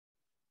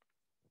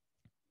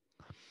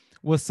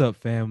What's up,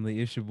 family?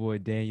 It's your boy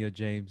Daniel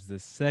James the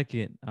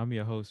second. I'm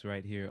your host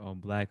right here on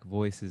Black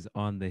Voices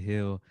on the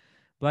Hill.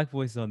 Black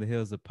Voices on the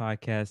Hill is a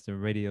podcast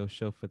and radio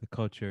show for the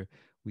culture.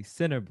 We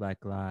center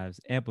Black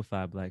lives,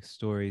 amplify Black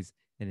stories,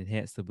 and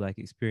enhance the Black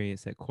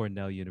experience at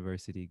Cornell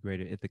University,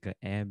 Greater Ithaca,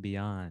 and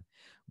beyond.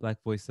 Black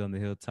Voices on the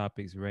Hill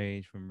topics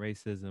range from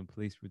racism,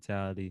 police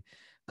brutality,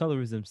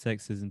 colorism,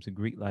 sexism, to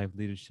Greek life,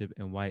 leadership,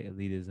 and white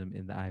elitism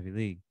in the Ivy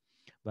League.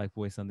 Black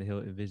Voice on the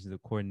Hill envisions a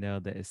Cornell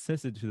that is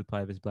sensitive to the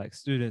plight of its Black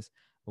students,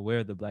 aware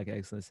of the Black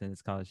excellence in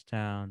its college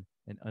town,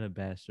 and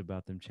unabashed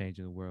about them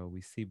changing the world.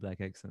 We see Black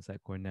excellence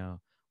at Cornell.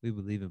 We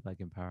believe in Black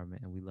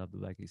empowerment and we love the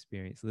Black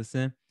experience.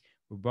 Listen,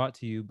 we're brought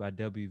to you by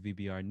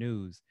WVBR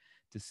News.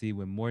 To see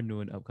when more new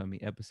and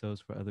upcoming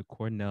episodes for other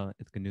Cornell and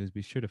Ithaca News,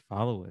 be sure to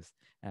follow us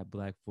at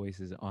Black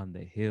Voices on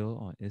the Hill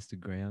on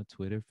Instagram,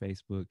 Twitter,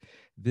 Facebook.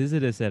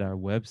 Visit us at our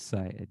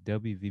website at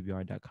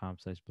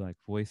wvbr.com/Black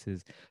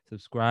Voices.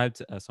 Subscribe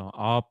to us on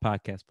all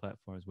podcast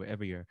platforms,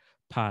 wherever your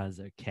pods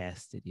are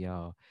casted,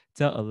 y'all.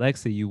 Tell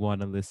Alexa you want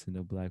to listen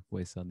to Black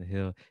Voice on the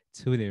Hill.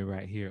 Tune in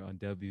right here on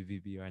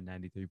WVBR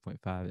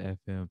 93.5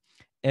 FM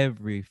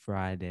every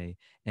Friday.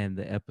 And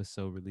the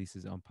episode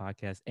releases on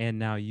podcast and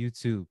now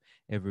YouTube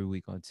every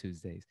week on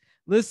Tuesdays.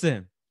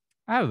 Listen,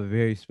 I have a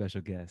very special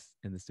guest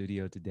in the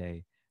studio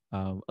today.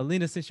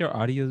 Alena, since your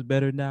audio is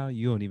better now,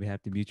 you don't even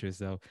have to mute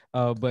yourself.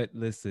 But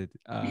listen,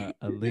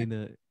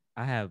 Alena,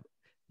 I have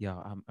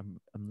y'all. I'm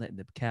letting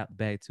the cap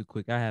back too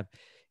quick. I have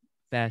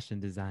fashion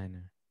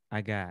designer.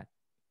 I got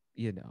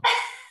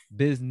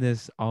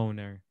business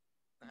owner.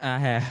 I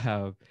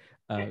have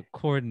a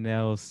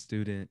Cornell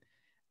student.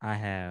 I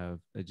have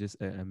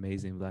just an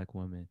amazing Black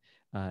woman.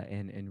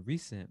 And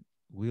recent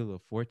Wheel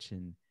of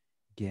Fortune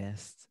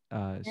guest.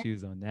 She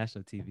was on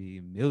national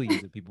TV,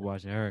 millions of people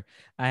watching her.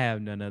 I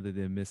have none other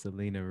than Miss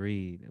Alena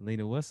Reed.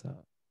 Alena, what's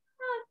up?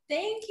 Oh,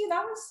 thank you.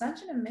 That was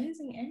such an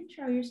amazing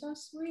intro. You're so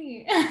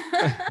sweet.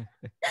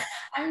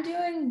 I'm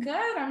doing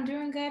good. I'm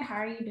doing good. How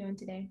are you doing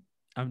today?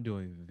 I'm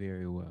doing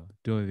very well.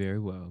 Doing very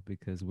well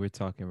because we're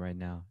talking right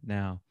now.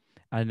 Now,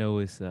 I know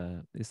it's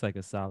like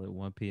a solid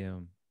 1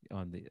 p.m.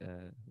 on the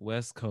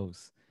West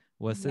Coast.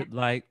 What's Yeah. it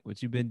like?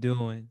 What you been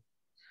doing?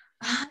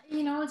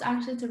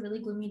 It's a really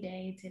gloomy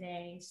day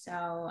today. So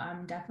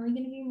I'm definitely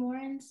going to be more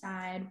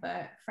inside.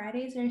 But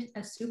Fridays are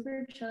a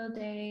super chill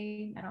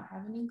day. I don't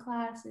have any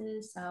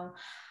classes. So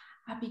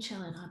I'll be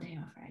chilling all day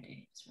on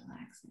Friday. Just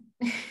relaxing.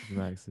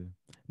 Relaxing.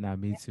 Nah,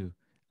 me too.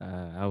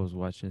 I was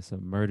watching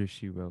some Murder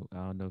She Wrote. I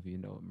don't know if you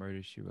know what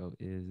Murder She Wrote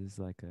is. It's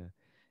like an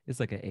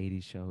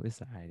 '80s show.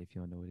 It's alright if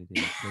you don't know what it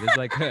is,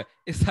 but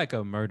it's like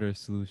a murder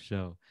sleuth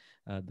show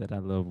that I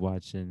love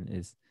watching.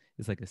 It's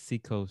like a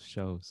Seacoast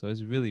show, so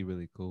it's really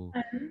really cool.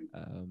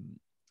 Um,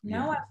 No,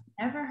 yeah.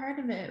 I've never heard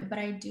of it, but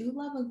I do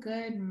love a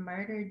good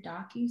murder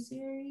docu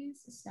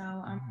series. So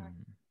I'm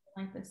Mm.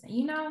 like this,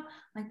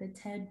 like the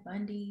Ted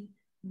Bundy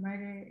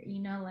murder.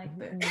 Like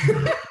the.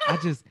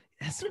 Ooh,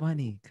 that's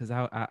funny because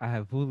I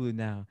have Hulu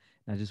now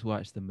and I just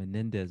watched the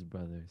Menendez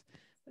brothers.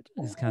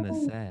 That is kind of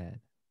Ooh, sad.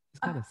 It's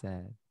uh, kind of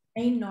sad.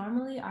 they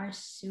normally are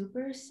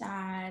super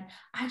sad.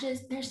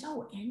 They're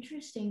so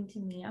interesting to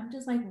me. I'm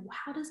just like,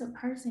 how does a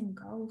person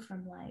go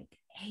from like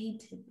A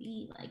to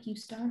B? Like you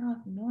start off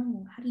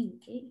normal. How do you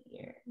get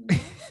here?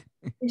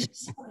 It's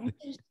just so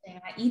interesting.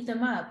 I eat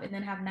them up and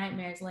then have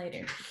nightmares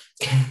later.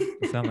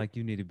 It sounds like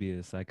you need to be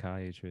a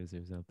psychiatrist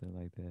or something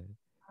like that.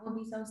 I would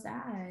be so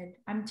sad.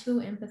 I'm too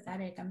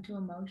empathetic. I'm too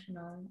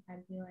emotional.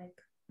 I'd be like,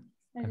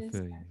 I I just,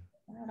 feel you.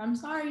 I'm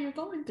sorry you're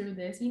going through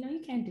this. You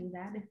can't do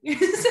that if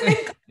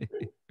you're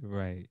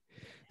Right.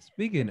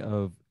 Speaking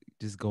of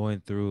just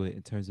going through it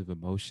in terms of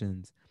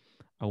emotions,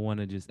 I want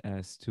to just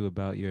ask too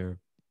about your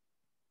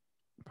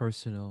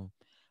personal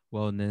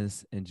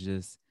wellness and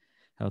just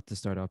health to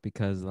start off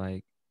because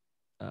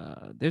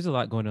there's a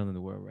lot going on in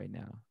the world right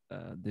now.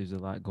 There's a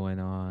lot going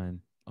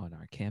on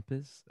our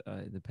campus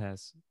in the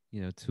past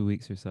 2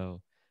 weeks or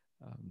so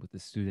with the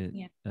student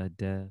yeah.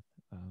 death.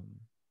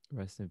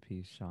 Rest in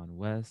peace, Sean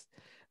West.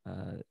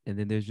 And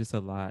then there's just a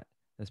lot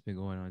that's been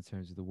going on in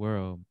terms of the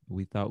world.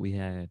 We thought we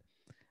had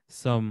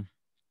some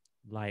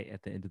light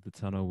at the end of the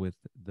tunnel with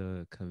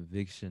the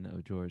conviction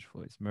of George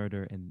Floyd's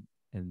murder, and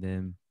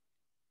then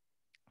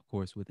of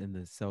course within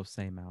the self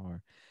same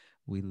hour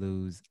we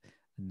lose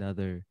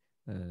another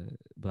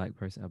black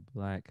person, a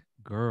black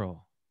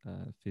girl,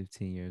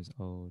 15 years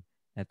old,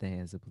 at the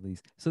hands of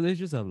police. So there's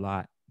just a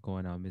lot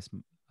going on, Miss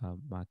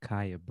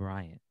Makaya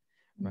Bryant,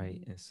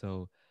 right? Mhm. And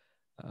so,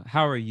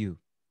 how are you?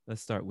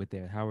 Let's start with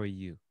there. How are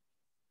you?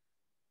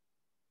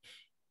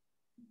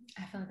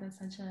 I feel like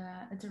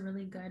it's a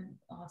really good,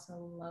 also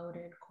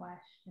loaded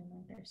question.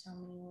 Like there's so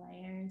many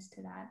layers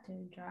to that to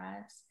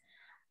address.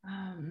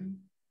 Um,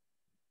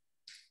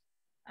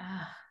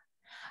 uh,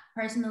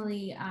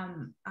 Personally,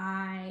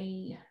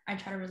 I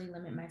try to really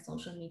limit my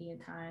social media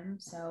time.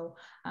 So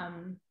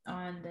on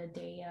the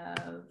day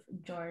of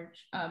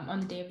on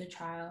the day of the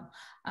trial,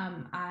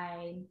 um,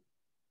 I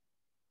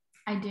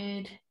I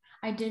did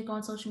I did go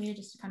on social media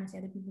just to kind of see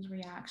other people's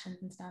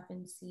reactions and stuff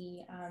and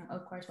see,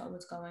 of course, what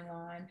was going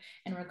on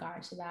in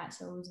regards to that.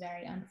 So it was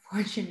very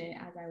unfortunate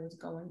as I was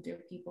going through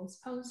people's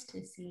posts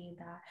to see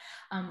that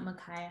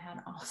Micaiah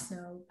had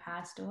also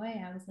passed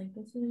away. I was like,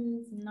 this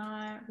is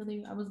not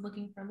really, I was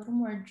looking for a little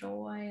more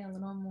joy, a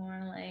little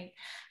more like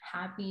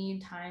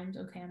happy times.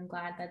 Okay, I'm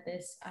glad that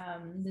this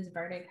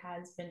verdict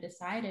has been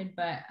decided,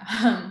 but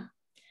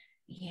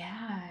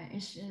yeah,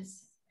 it's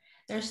just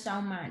there's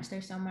so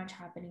much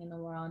happening in the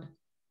world.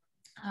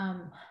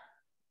 Um,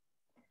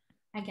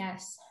 I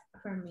guess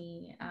for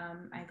me,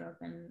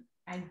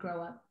 I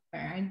grow up or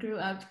I grew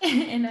up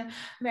in a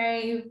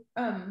very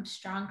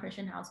strong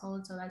Christian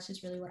household, so that's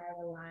just really what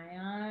I rely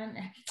on.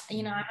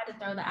 You know, I Mhm. had to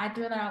throw that. I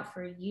threw that out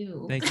for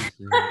you. Thank you,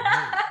 sweetheart.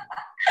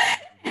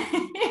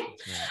 Hey,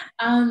 that's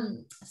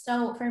right.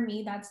 So for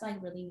me, that's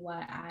like really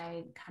what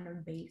I kind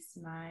of base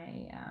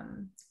my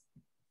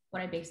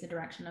what I base the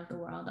direction of the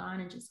world on,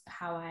 and just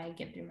how I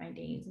get through my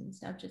days and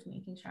stuff, just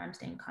making sure I'm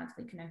staying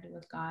constantly connected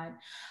with God.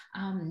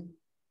 Um,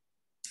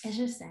 it's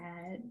just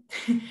sad.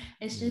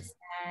 It's Yeah. just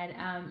sad.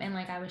 And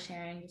like I was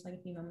sharing just like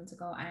a few moments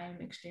ago, I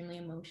am extremely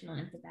emotional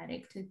and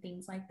empathetic to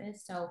things like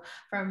this. So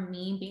for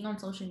me, being on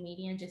social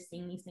media and just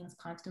seeing these things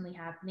constantly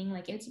happening,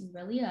 like it's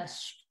really a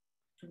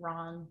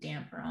strong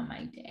damper on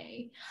my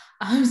day.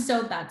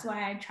 So that's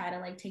why I try to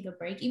like take a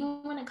break,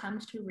 even when it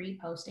comes to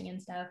reposting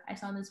and stuff. I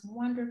saw this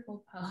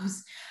wonderful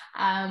post,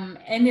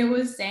 and it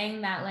was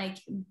saying that like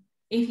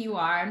if you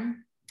are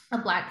a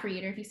black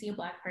creator, if you see a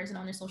black person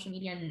on their social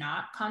media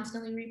not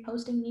constantly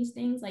reposting these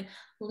things, like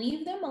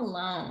leave them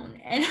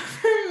alone. And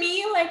for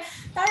me, like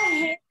that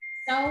hit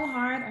so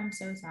hard. I'm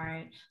so sorry.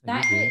 Are you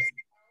That hit good?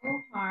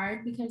 so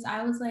hard because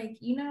I was like,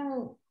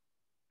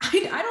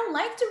 I don't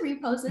like to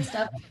repost this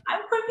stuff. I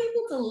want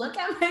people to look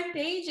at my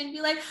page and be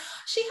like,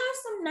 she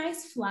has some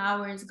nice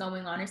flowers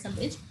going on or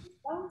something. It's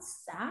so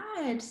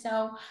sad.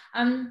 So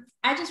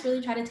I just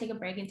really try to take a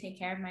break and take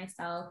care of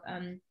myself.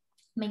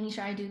 Making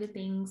sure I do the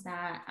things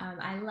that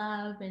I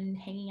love and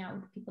hanging out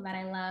with the people that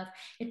I love.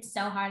 It's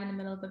so hard in the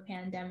middle of a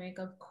pandemic,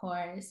 of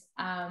course.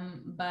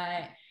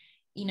 But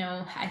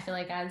I feel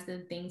like as the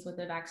things with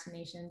the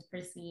vaccinations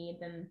proceed,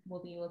 then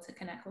we'll be able to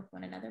connect with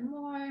one another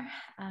more.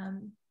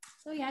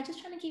 So yeah, just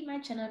trying to keep my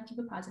chin up, keep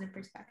a positive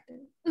perspective.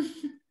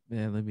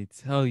 Man, let me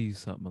tell you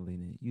something,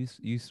 Alina.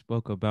 You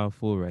spoke about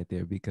full right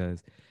there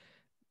because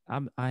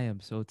I am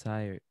so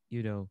tired.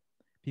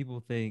 People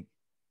think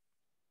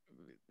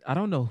I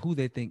don't know who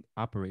they think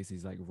operates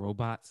these like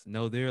robots.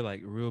 No, they're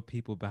like real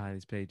people behind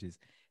these pages.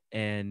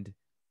 And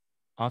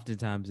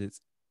oftentimes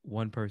it's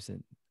one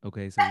person.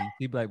 Okay, so when you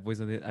see Black Voice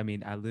on it, I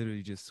mean, I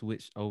literally just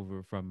switched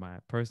over from my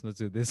personal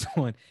to this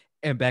one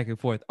and back and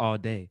forth all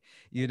day,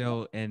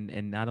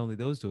 and not only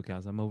those two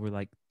accounts, I'm over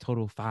like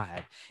total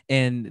five.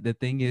 And the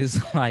thing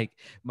is, like,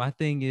 my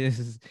thing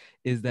is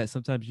that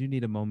sometimes you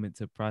need a moment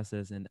to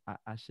process, and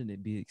I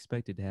shouldn't be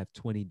expected to have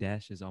 20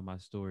 dashes on my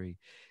story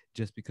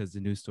just because the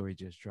news story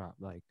just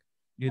dropped. Like,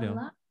 you A know,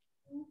 lot.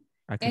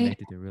 I I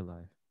connected in real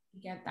life.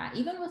 get that.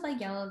 Even with like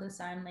Yellow the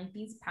Sun, like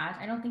these past,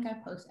 I don't think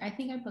I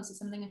think I posted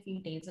something a few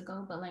days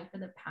ago, but like for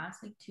the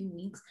past like 2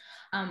 weeks,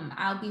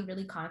 I'll be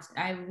really constant.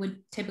 I would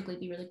typically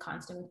be really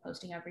constant with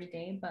posting every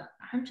day, but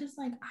I'm just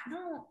like, I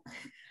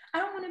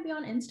don't want to be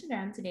on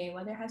Instagram today,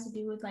 whether it has to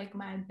do with like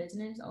my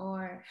business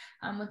or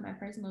with my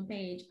personal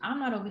page. I'm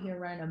not over here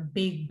running a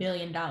big $1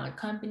 billion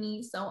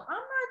company, so I'm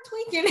not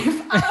tweaking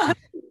if I don't have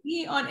to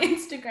be on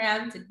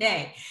Instagram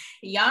today.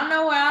 Y'all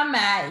know where I'm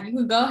at. You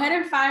can go ahead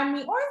and find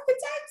me, or you can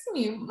text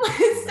me.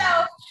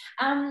 So,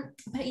 Right.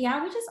 but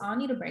yeah, we just all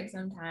need a break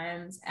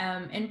sometimes.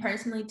 And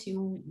personally,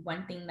 too,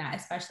 one thing that,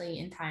 especially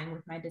in tying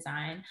with my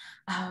design,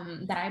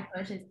 that I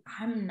push is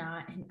I'm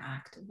not an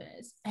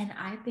activist, and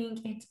I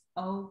think it's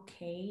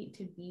okay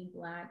to be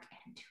Black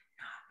and to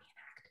not be an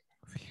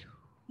activist.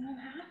 You don't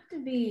have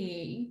to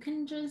be. You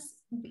can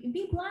just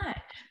be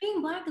Black.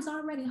 Being Black is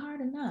already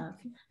hard enough.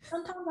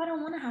 Sometimes I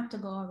don't want to have to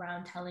go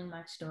around telling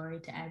my story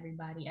to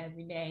everybody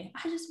every day.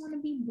 I just want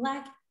to be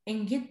Black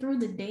and get through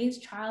the day's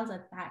trials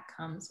that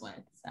comes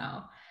with.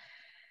 So,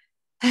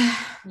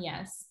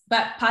 yes,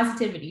 but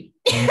positivity.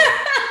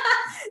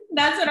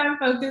 That's what I'm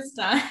focused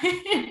on.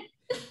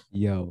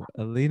 Yo,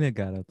 Alina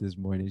got up this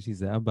morning. She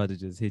said, "I'm about to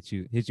just hit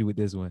you with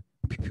this one."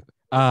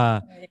 Uh,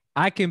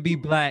 I can be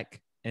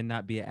Black and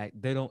not be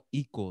they don't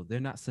equal. They're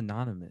not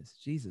synonymous.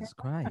 Jesus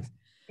Christ.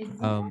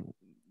 Exactly. Um,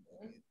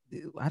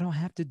 I don't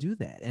have to do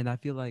that. And I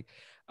feel like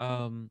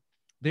um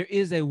there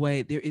is a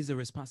way, there is a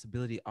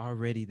responsibility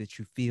already that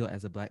you feel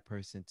as a Black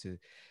person to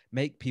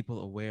make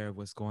people aware of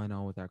what's going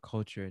on with our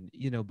culture. And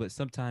but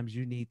sometimes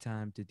you need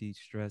time to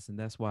de-stress. And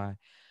that's why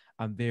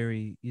I'm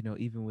very,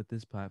 even with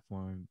this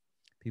platform,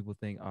 people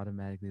think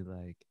automatically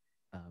like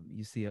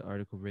you see an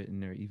article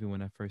written, or even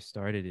when I first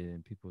started it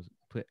and people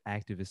put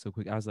activist so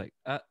quick, I was like,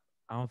 I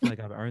don't feel like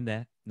I've earned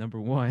that.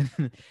 Number one.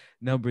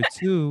 Number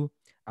two,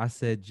 I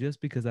said just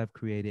because I've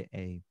created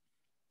a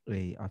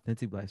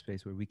authentic Black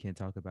space where we can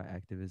talk about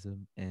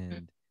activism,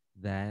 and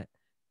that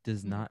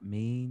does not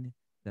mean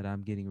that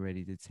I'm getting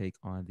ready to take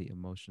on the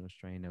emotional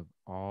strain of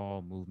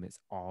all movements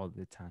all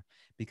the time,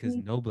 because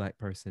no black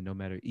person, no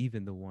matter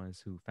even the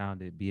ones who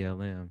founded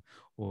BLM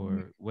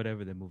or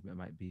whatever the movement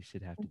might be,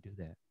 should have to do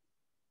that.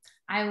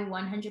 I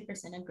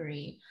 100%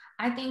 agree.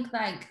 I think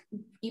like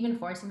even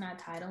forcing that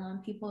title on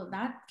people,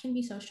 that can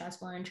be so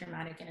stressful and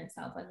traumatic in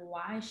itself. Like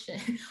why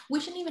should we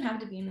shouldn't even have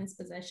to be in this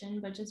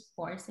position, but just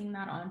forcing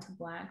that onto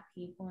black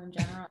people in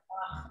general.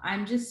 Ugh,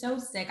 I'm just so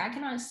sick. I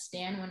cannot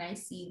stand when I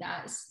see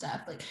that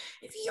stuff. Like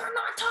if you're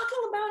not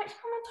talking about it,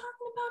 I'm not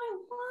talking about it.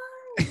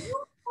 Why? You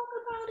talk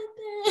about it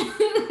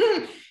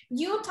then.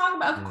 You talk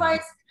about, of Yeah,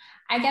 course,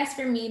 I guess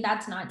for me,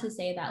 that's not to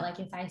say that like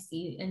if I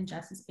see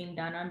injustice being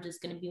done, I'm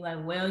just gonna be like,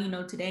 well,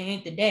 today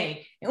ain't the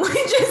day, and we're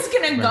just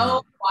gonna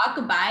go right,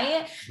 walk by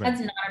it. right. That's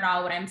not at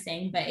all what I'm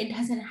saying, but it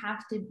doesn't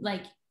have to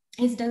like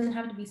it doesn't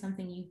have to be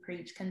something you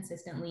preach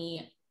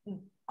consistently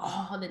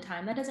all the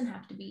time. That doesn't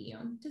have to be you.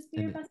 Just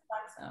be your And best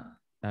black self.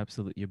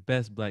 absolutely, your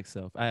best black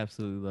self. I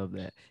absolutely love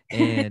that.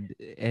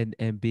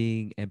 And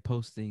being and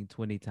posting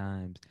 20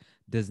 times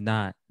does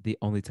not the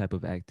only type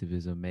of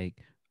activism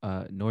make,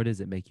 nor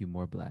does it make you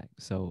more black.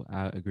 So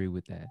I agree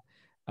with that.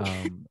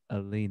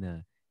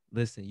 Alena,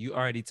 listen, you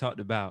already talked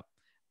about,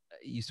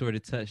 you sort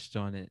of touched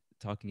on it,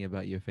 talking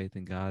about your faith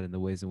in God and the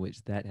ways in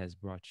which that has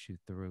brought you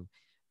through.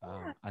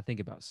 I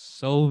think about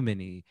so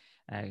many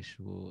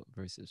actual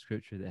verses of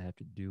scripture that have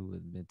to do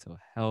with mental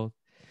health,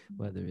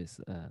 whether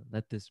it's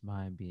let this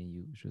mind be in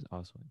you, which was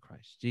also in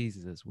Christ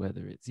Jesus,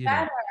 whether it's, the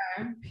Better.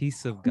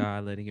 peace of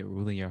God, letting it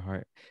rule in your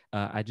heart.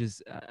 I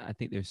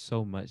think there's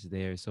so much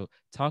there. So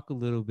talk a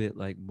little bit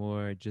like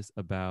more just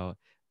about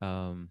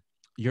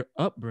your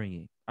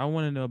upbringing. I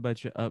want to know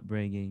about your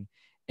upbringing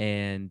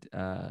and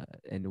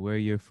where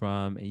you're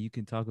from, and you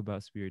can talk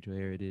about spiritual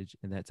heritage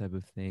and that type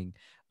of thing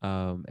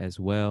as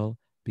well,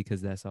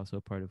 because that's also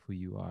a part of who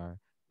you are.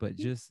 But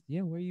just,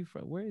 yeah, where are you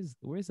from? Where's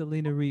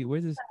Alena Reed?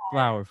 Where's this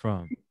flower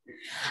from?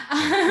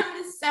 Yeah.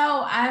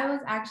 So I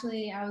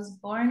was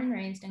born and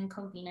raised in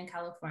Covina,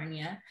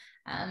 California.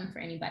 For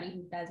anybody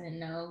who doesn't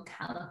know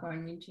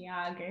California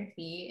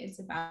geography, it's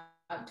about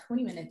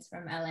 20 minutes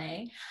from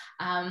LA.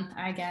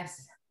 I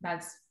guess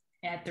that's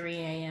at 3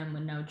 a.m.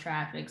 with no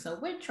traffic. So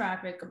with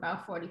traffic,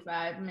 about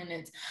 45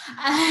 minutes.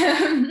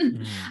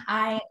 Mm,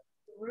 I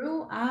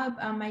grew up.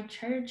 My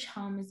church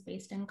home is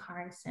based in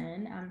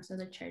Carson. So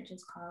the church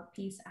is called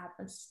Peace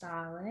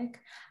Apostolic.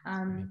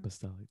 I'm Um,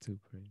 apostolic too,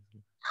 praise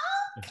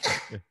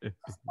God.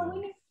 so we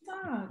Yeah. need to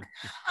talk.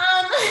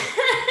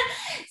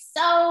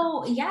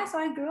 So yeah, so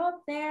I grew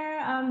up there.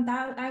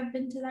 That I've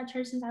been to that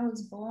church since I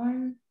was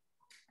born.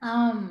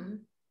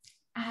 Um,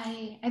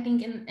 I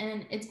think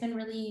and it's been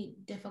really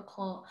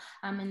difficult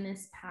in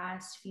this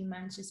past few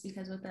months just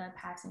because of the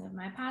passing of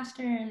my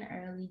pastor in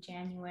early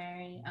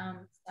January.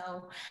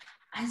 So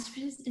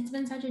it's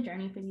been such a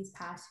journey for these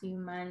past few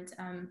months.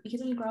 Because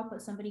when you grow up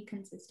with somebody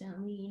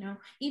consistently,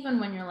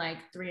 even when you're like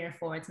 3 or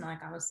 4, it's not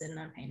like I was sitting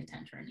there paying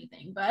attention or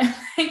anything, but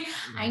like,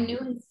 I Right. knew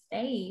his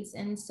face.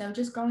 And so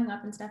just growing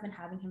up and stuff and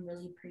having him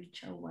really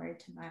preach a word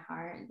to my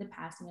heart, the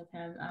passing of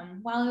him,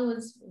 while it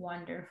was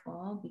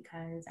wonderful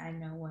because I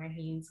know where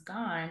he's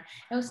gone,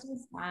 it was so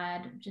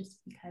sad just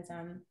because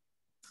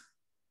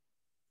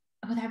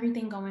with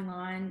everything going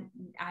on,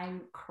 I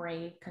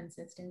crave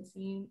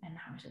consistency, and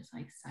that was just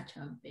like such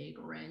a big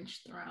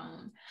wrench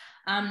thrown.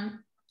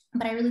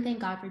 But I really thank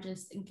God for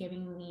just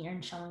giving me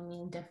and showing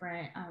me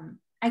different.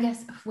 I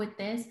guess with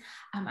this,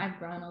 I've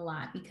grown a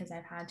lot because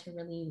I've had to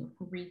really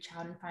reach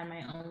out and find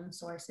my own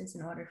sources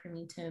in order for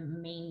me to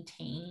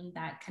maintain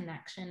that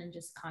connection and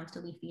just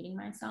constantly feeding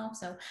myself.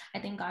 So I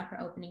thank God for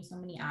opening so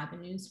many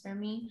avenues for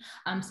me,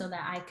 so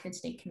that I could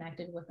stay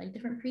connected with like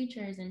different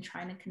preachers and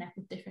trying to connect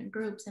with different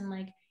groups and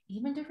like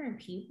even different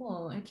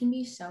people. It can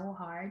be so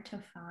hard to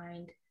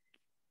find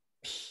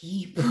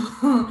people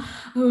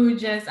who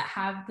just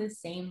have the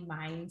same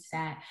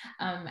mindset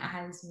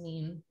as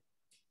me.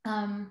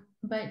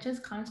 But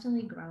just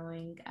constantly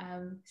growing.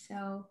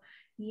 So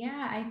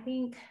yeah, I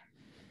think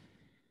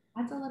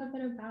that's a little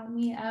bit about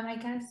me. I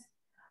guess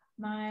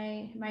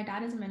my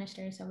dad is a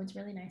minister, so it's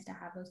really nice to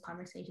have those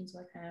conversations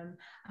with him.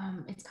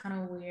 It's kind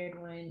of weird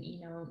when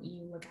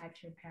you look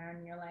at your parent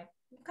and you're like,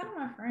 kind of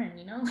my friend,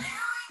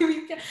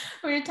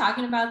 when you're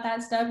talking about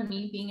that stuff,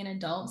 me being an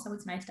adult. So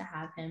it's nice to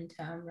have him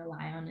to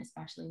rely on,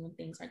 especially when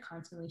things are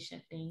constantly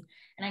shifting.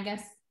 And I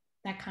guess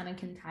that kind of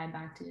can tie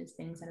back to just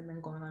things that have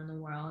been going on in the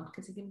world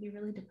because it can be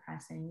really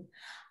depressing,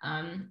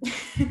 um,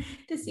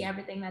 to see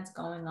everything that's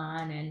going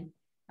on. And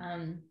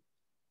um,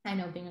 I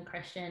know being a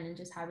Christian and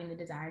just having the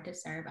desire to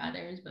serve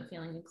others, but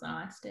feeling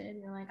exhausted.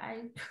 You're like,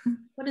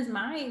 what is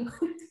mine?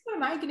 What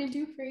am I going to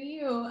do for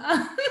you? Love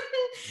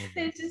that.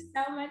 There's just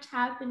so much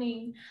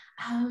happening.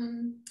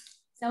 Um,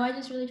 so I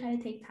just really try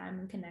to take time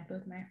and connect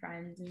with my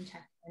friends and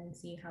check in and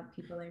see how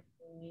people are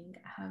doing.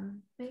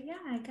 But yeah,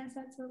 I guess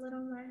that's a little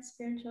more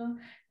spiritual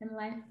and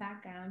life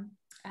background.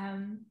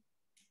 Um,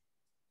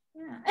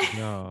 yeah.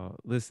 Yo,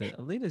 listen,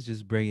 Alena's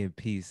just bringing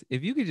peace.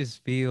 If you could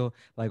just feel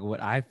like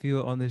what I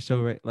feel on this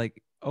show, right?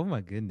 Like, oh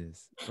my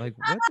goodness. Like,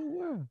 what the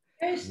world?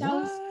 You're so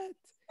What?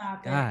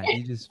 Stop it. God,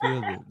 you just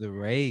feel the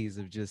rays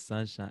of just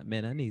sunshine.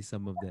 Man, I need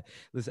some of that.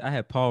 Listen, I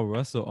had Paul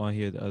Russell on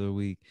here the other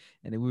week,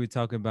 and then we were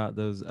talking about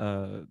those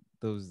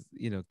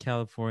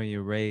California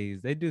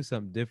rays. They do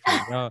something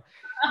different. Y'all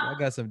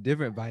got some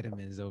different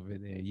vitamins over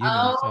there,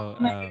 Oh So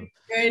my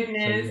so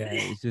goodness. yeah,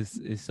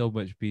 it's so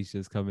much peace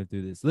just coming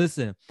through this.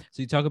 Listen,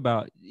 so you talk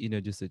about,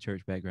 just a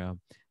church background.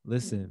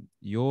 Listen,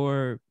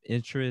 your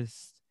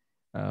interests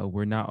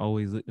were not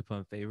always looked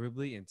upon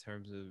favorably in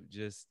terms of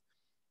just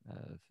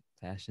uh,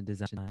 fashion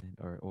design,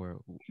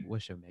 or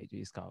what's your major?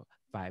 It's called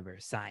fiber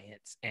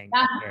science and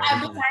I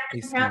comparative besides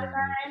design. the crown Excuse me.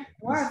 design,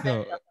 we're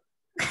So official.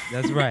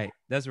 that's right.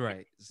 That's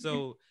right.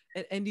 So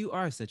and you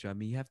are essential. I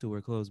mean, you have to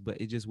wear clothes, but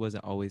it just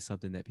wasn't always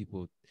something that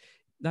people,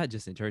 not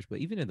just in church, but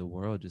even in the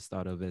world, just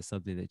thought of as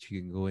something that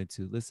you can go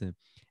into. Listen,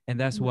 and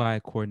that's why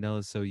Cornell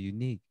is so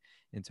unique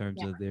in terms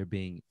Yeah, of there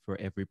being for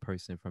every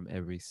person from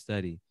every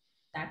study.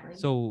 exactly.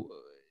 So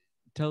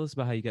tell us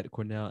about how you got to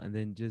Cornell, and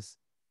then just,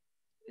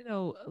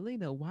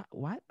 Alena,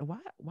 why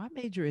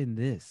major in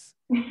this?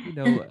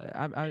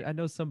 I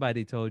know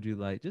somebody told you,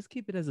 like, just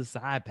keep it as a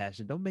side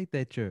passion. Don't make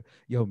that your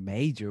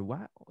major.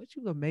 What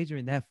you gonna major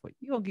in that for?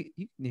 You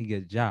need to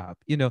get a job.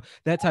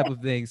 That type of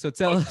thing. So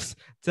tell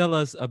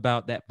us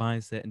about that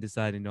mindset and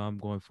deciding, no, I'm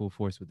going full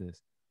force with this.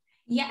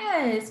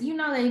 Yes,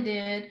 they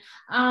did.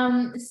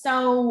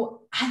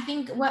 So I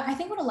think what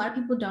a lot of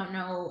people don't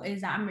know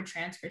is that I'm a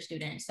transfer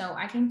student. So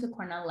I came to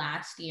Cornell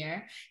last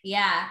year.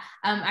 Yeah.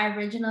 I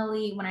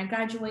originally, when I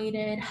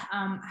graduated,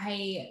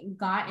 I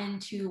got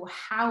into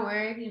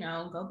Howard,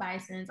 go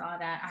Bisons, all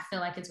that. I feel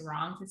like it's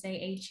wrong to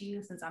say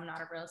HU since I'm not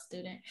a real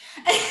student.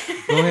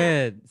 Go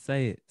ahead,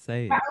 say it,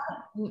 say it.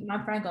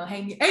 My friend go,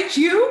 hey,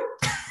 HU.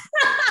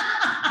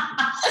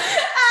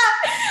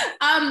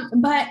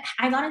 But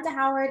I got into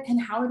Howard,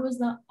 and Howard was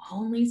the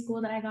only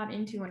school that I got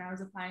into when I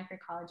was applying for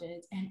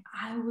colleges. And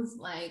I was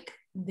like,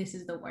 this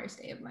is the worst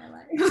day of my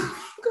life.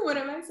 What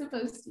am I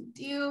supposed to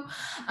do?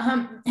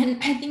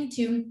 And I think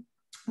too,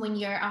 when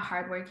you're a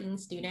hardworking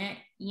student,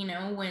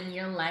 when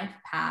your life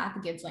path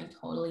gets like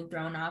totally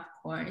thrown off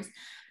course,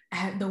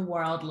 the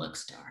world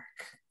looks dark.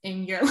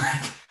 And you're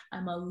like,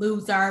 I'm a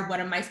loser.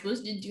 What am I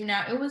supposed to do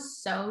now? It was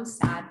so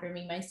sad for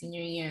me my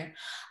senior year.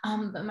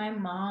 But my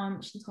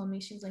mom, she told me,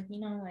 she was like,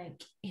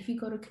 like if you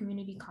go to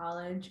community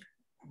college,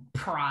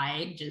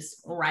 pride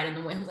just right in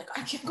the way. I was like,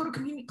 I can't go to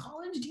community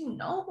college. Do you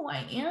know who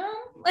I am?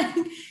 Like,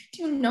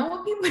 do you know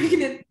what people are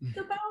gonna think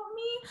about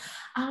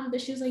me?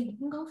 But she was like, you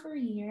can go for a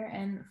year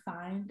and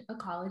find a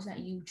college that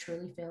you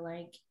truly feel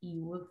like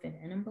you would fit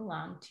in and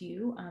belong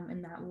to,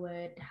 and that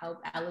would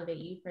help elevate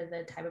you for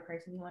the type of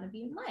person you want to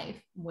be in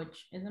life,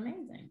 which is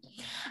amazing.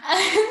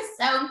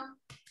 So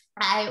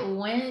I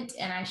went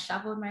and I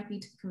shoveled my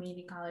feet to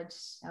community college.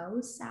 So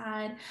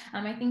sad.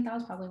 I think that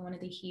was probably one of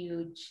the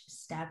huge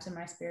steps in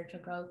my spiritual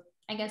growth.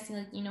 I guess,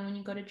 like, when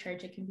you go to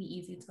church, it can be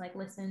easy to like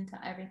listen to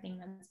everything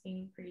that's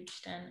being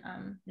preached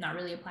and not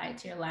really apply it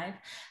to your life,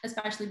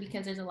 especially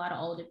because there's a lot of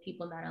older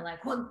people that are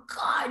like, what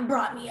God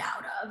brought me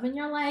out of. And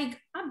you're like,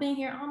 I've been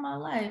here all my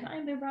life. I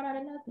ain't been brought out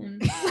of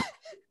nothing.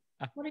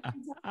 What are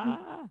you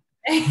talking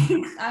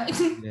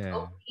Yeah,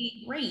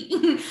 okay, great.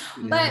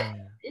 But yeah.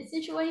 this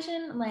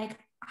situation, like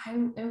I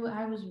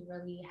was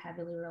really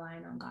heavily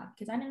relying on God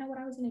because I didn't know what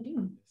I was gonna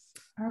do.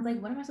 I was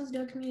like, what am I supposed to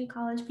do at community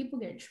college? People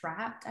get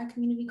trapped at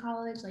community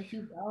college. Like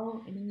you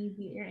go and then you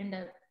end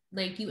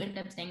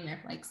up staying there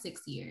for like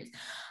 6 years.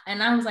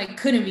 And I was like,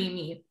 couldn't be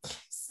me.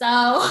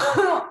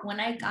 So when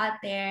I got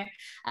there,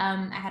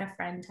 I had a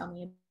friend tell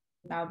me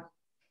about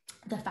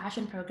the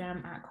fashion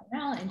program at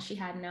Cornell, and she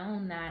had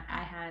known that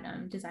I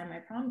had designed my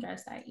prom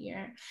dress that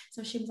year.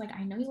 So she was like,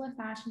 I know you love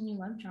fashion, you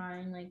love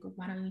drawing. Like,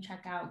 why don't you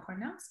check out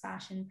Cornell's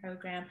fashion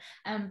program?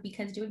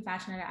 Because doing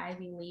fashion at an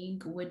Ivy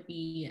League would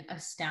be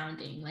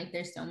astounding. Like,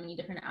 there's so many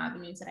different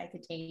avenues that I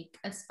could take,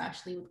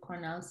 especially with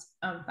Cornell's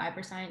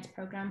fiber science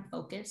program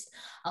focused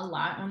a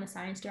lot on the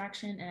science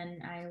direction.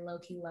 And I low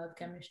key love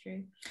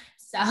chemistry.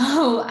 So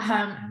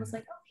I was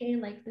like, okay,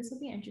 like this would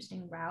be an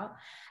interesting route.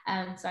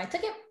 So I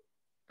took it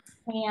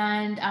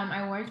and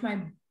I worked my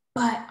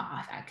butt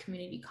off at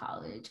community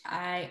college.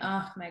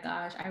 Oh my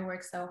gosh, I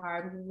worked so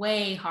hard,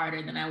 way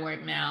harder than I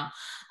work now.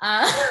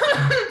 Um,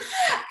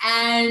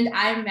 and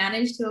I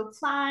managed to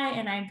apply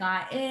and I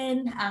got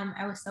in.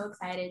 I was so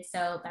excited.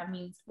 So that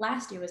means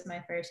last year was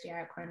my first year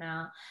at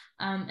Cornell.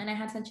 And I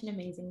had such an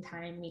amazing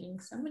time meeting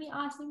so many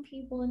awesome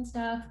people and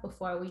stuff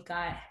before we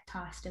got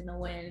tossed in the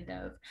wind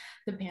of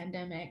the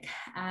pandemic.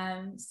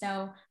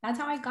 So that's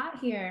how I got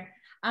here.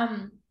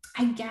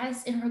 I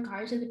guess in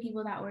regards to the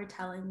people that were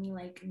telling me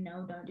like,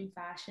 no, don't do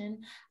fashion,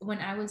 when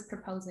I was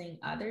proposing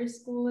other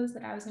schools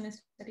that I was going to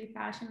study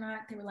fashion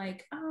at, they were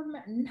like,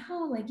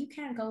 no, like you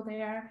can't go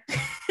there.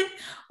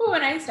 But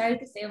when I started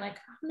to say like,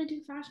 I'm going to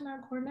do fashion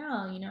at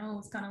Cornell, it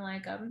was kind of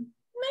like, maybe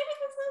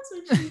this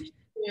is what you should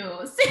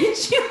do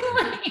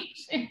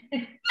situation.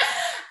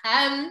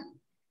 um,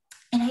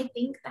 and I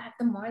think that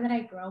the more that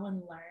I grow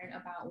and learn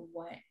about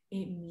what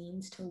it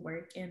means to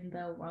work in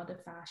the world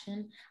of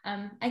fashion,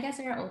 I guess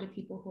there are older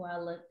people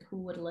who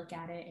would look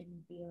at it and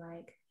be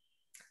like,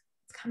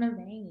 it's kind of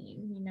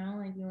vain, you know,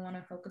 like you want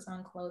to focus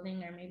on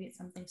clothing, or maybe it's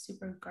something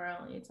super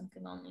girly, it's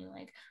something only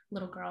like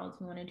little girls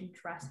who want to do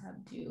dress up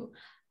do.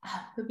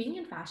 But being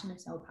in fashion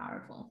is so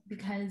powerful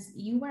because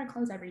you wear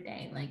clothes every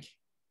day. Like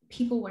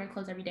people wear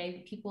clothes every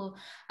day. People,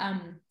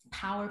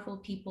 powerful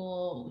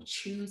people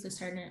choose a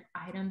certain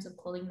items of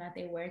clothing that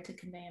they wear to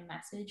convey a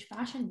message.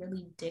 Fashion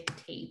really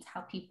dictates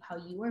how people, how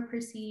you are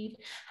perceived,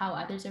 how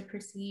others are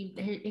perceived.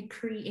 It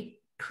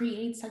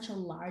creates such a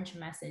large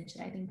message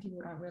that I think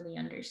people don't really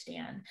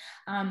understand.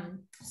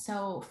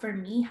 So for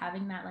me,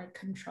 having that like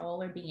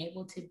control or being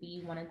able to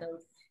be one of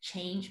those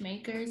change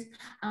makers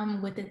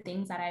with the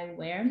things that I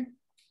wear,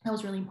 that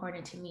was really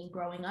important to me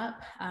growing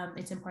up.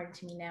 It's important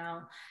to me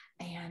now.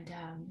 And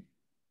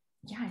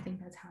yeah, I think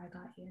that's how I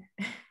got here.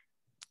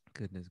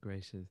 Goodness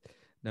gracious.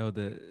 No,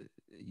 the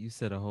you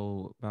said a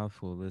whole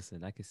mouthful.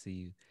 Listen, I can see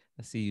you.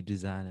 I see you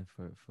designing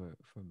for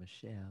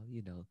Michelle,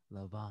 you know,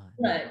 Lavon.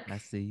 Look, I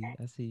see you.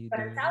 I see you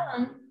better doing tell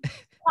them. it.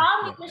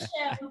 Call me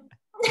Yeah.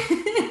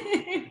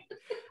 Michelle.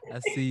 I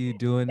see you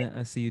doing it.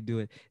 I see you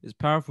doing it. It's a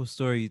powerful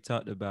story you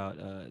talked about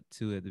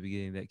too at the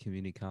beginning of that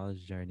community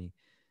college journey.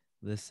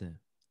 Listen,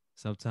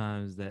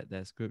 sometimes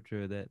that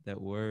scripture,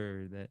 that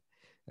word, that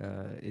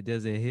it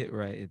doesn't hit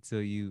right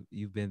until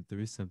you've been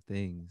through some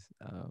things.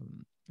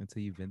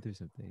 Until you've been through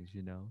some things,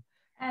 you know.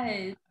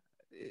 Yes.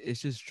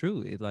 It's just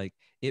true. It like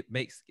it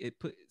makes it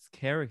puts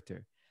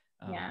character,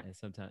 Yeah. and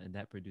sometimes and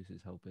that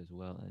produces hope as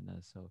well.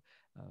 And so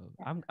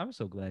I'm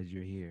so glad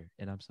you're here,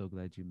 and I'm so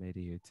glad you made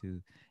it here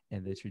too,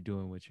 and that you're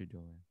doing what you're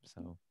doing.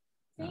 So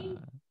Thank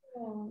uh,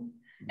 you.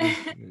 this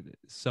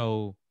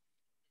so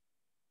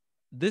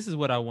this is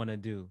what I want to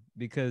do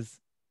because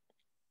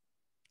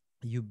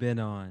you've been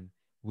on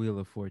Wheel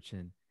of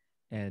Fortune,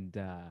 and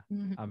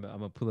Mhm. I'm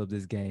gonna pull up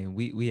this game.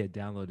 We had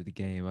downloaded the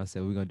game. I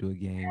said we're gonna do a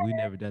game. We've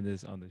never done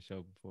this on the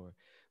show before,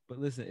 but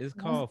listen, it's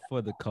Yes. called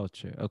For the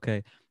Culture.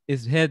 Okay,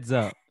 it's heads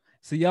up.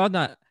 So y'all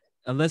not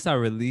unless I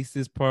release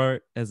this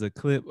part as a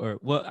clip, or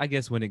well, I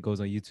guess when it goes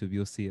on YouTube,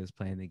 you'll see us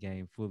playing the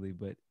game fully.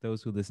 But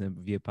those who listen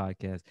via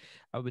podcast,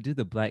 I would do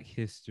the Black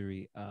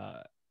History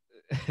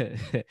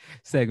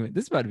segment.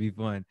 This is about to be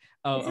fun.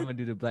 Oh, This I'm is gonna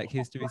do the Black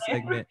History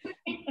segment.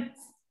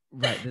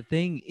 Right. The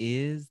thing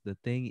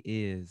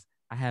is,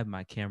 I have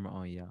my camera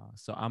on y'all,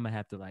 so I'm gonna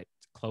have to like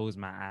close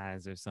my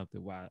eyes or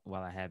something while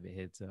I have it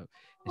heads up,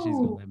 and she's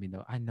gonna Ooh. let me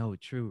know. I know,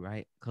 true,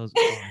 right? Close.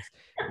 Oh,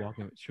 it's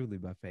walking truly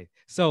by faith.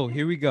 So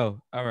here we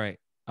go. All right,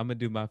 I'm gonna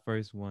do my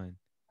first one.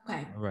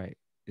 Okay. All right,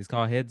 it's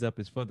called Heads Up.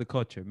 It's for the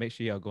culture. Make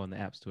sure y'all go on the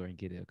App Store and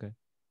get it. Okay.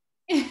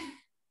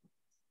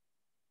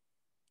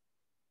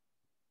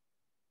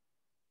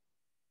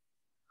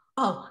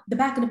 Oh, the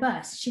back of the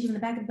bus. She was in the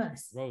back of the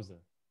bus. Rosa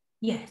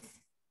Yes.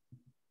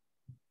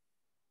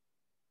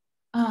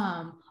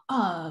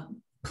 Uh,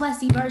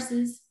 Plessy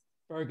versus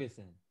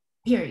Ferguson.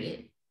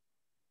 period.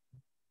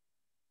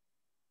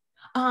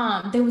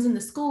 They was in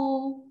the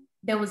school.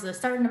 There was a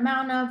certain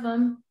amount of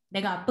them.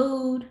 They got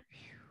booed.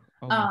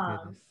 Oh my Um,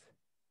 goodness.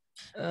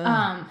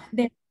 Uh,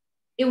 there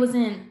it was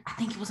in, I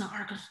think it was in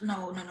Arkansas.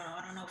 No,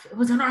 I don't know if it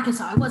was in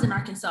Arkansas. It was in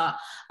Arkansas.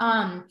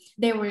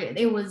 They were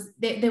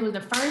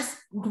the first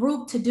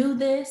group to do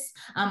this.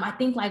 I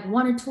think like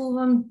one or two of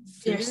them,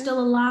 they're still Sitters,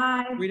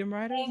 alive. Freedom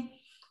Riders.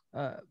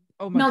 Uh,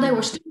 oh my No, they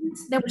were goodness.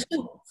 students. They were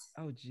students.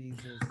 Oh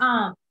Jesus.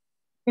 um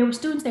they were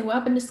students. They were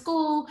up in the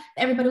school.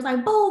 Everybody was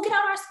like, boo, get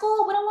out of our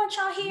school, we don't want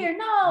y'all here,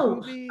 no.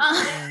 Ruby.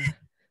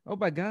 Oh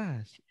my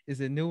gosh. Is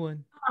it a new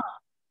one?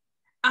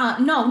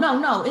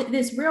 No,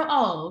 this real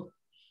old.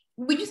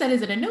 But you said,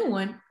 is it a new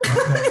one?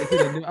 Okay. Is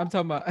it a new? I'm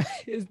talking about.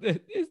 Does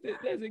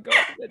it go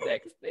to the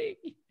next thing?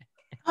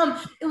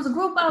 It was a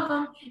group of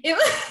them. It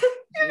was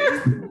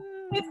Jesus.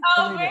 it's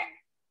over. Alena.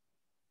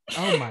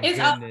 Oh my It's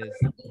goodness.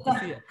 over.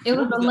 See, It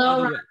was what was a the little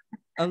other rock.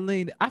 one?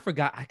 Alena, I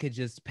forgot I could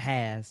just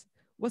pass.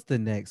 What's the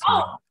next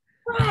Oh,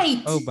 one?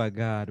 right. Oh my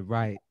God.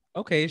 Right.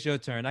 Okay, it's your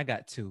turn. I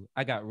got two.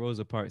 I got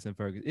Rosa Parks and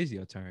Fergus. It's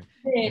your turn.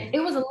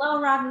 It was a Little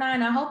Rock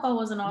 9. I hope I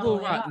wasn't all the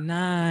Little way Rock up.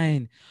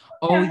 9.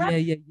 Oh Yeah, right.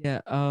 yeah,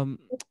 yeah, yeah.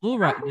 Little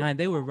Rock 9,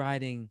 they were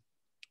riding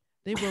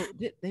they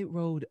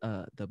rode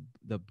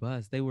the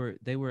bus. They were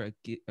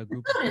a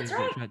group of Students, kids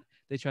that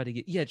right? tried to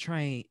get Right.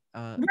 train.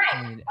 Yeah,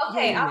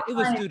 Okay. yeah, I yeah. It was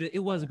was like, student. It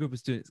was a group of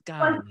students. what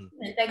Golly.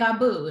 students? They got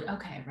booed.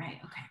 Okay, right.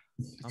 Okay.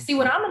 I'm See,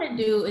 what so I'm sorry. gonna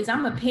do is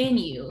I'm gonna pin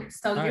you.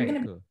 So All you're right,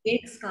 gonna be cool.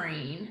 big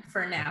screen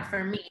for now Okay.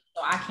 for me.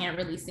 So I can't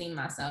really see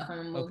myself. I'm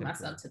gonna move Okay, cool.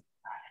 myself to the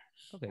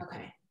Okay, side. cool.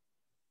 Okay.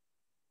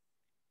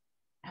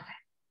 Okay.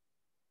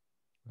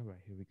 All right,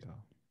 here we go.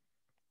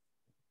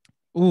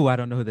 Ooh, I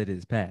don't know who that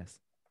is. Pass.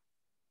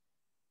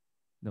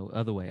 No,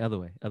 other way, other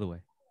way, other way.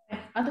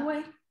 Other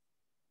way.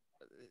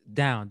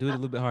 Down. Do it a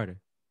little bit harder.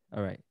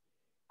 All right.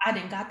 I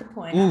didn't got the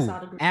point. I Ooh, saw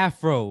the group.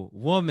 Afro,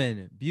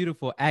 woman,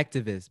 beautiful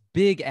activist,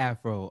 big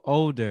Afro,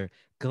 older,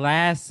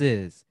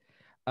 glasses.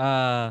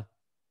 Uh,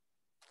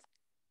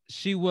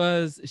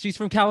 she's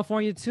from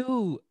California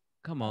too.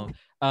 Come on.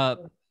 Uh,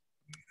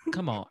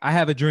 come on. I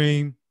have a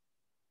dream.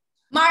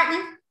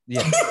 Martin.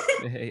 Yes.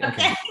 Hey, okay.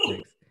 Okay.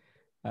 Next.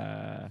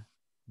 Uh,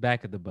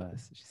 back of the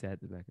bus. She sat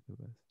at the back of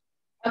the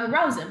bus.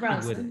 Rosa. She would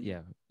Rosa. have. Yeah,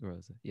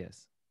 Rosa.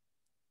 Yes.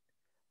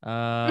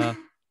 Uh,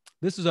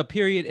 this was a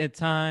period in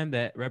time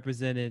that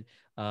represented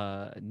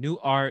new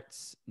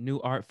arts, new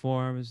art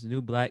forms,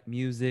 new black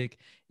music.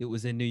 It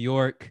was in New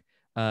York,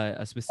 a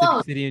Whoa,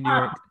 specific city in New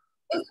York,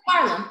 it was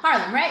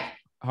Harlem, right?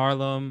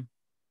 Harlem.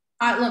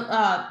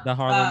 Harlem, The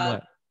Harlem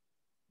what?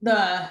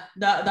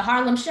 the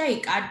Harlem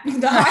Shake.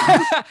 The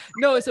Harlem,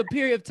 No, it's a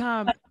period of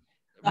time.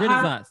 the Harlem.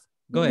 Renaissance.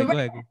 Go ahead. Go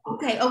ahead.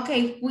 Okay,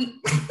 okay,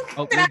 we.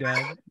 Oh, we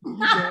done.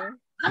 You done.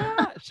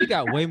 Ah, she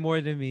got way more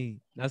than me.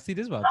 Now, see,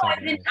 this is what I'm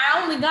talking about.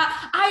 I only got.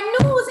 I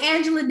knew it was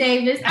Angela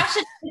Davis. I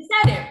should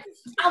have said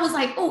it. I was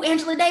like, oh,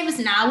 Angela Davis.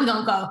 Nah, we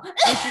gonna go.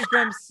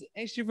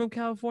 Ain't she from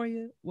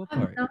California? What I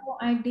have part? no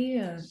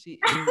idea. She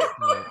is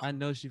though. I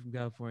know she's from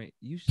California.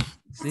 You should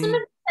As soon as see.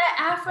 that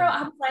Afro, I,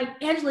 I was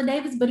like Angela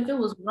Davis. But if it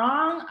was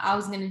wrong, I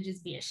was gonna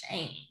just be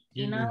ashamed.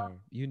 you You know? knew her.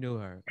 You knew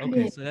her. I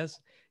Okay, did. so that's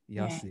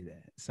y'all Yeah. see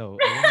that. So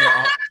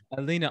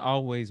Alena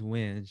always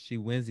wins. She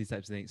wins these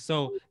types of things.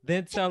 So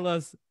then tell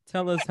us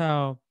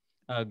how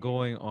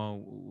going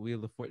on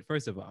Wheel of Fortune.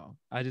 First of all,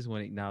 I just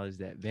want to acknowledge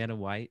that Vanna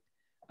White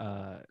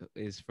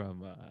is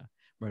from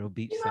Myrtle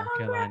Beach, You know South how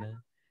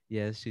Carolina.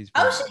 Yes, she's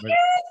Oh, from she Myrtle.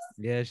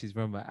 is. Yeah, she's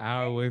from an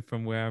hour away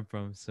from where I'm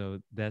from. So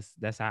that's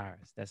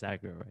ours. That's our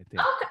girl right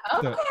there.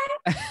 So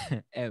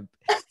Okay, and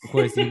of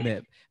course you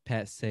met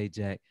Pat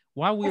Sajak.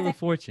 Why Wheel okay. of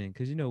Fortune?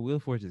 Because you know Wheel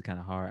of Fortune is kind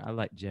of hard. I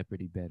like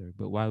Jeopardy better,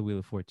 but why Wheel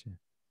of Fortune?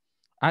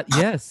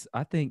 Yes,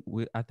 I think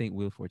Wheel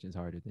of Fortune is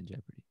harder than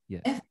Jeopardy.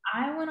 If Yes.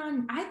 I went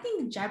on, I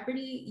think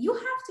Jeopardy, you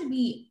have to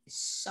be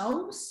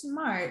so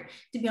smart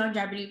to be on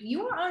Jeopardy. If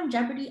you were on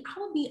Jeopardy, I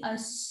would be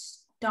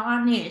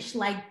astonished.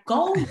 Like,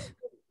 go,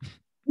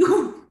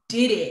 you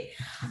did it.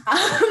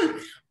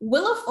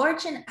 Wheel of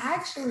Fortune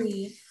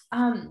actually,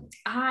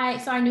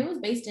 I knew it was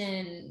based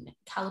in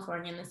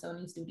California in the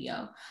Sony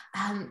studio.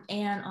 And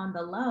on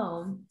the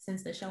low,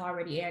 since the show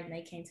already aired and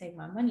they can't take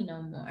my money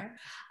no more,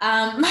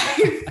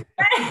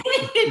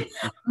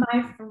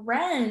 my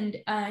friend,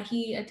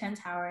 he attends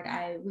Howard.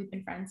 We've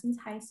been friends since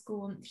high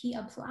school. He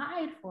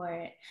applied for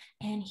it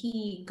and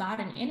he got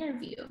an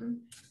interview.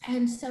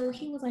 And so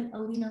he was like,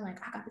 Alena, like,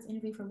 I got this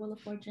interview for Wheel of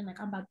Fortune. Like,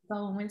 I'm about to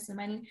go and win some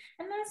money.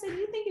 And I said,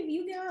 you think if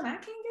you get on, I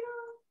can't get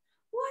on?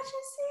 Watch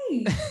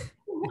and see.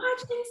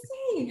 Watch and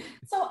see.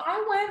 So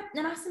I went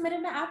and I submitted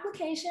an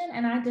application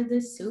and I did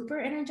this super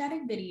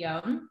energetic video.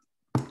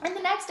 And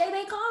the next day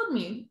they called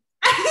me.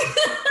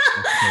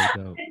 That's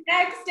so dope. The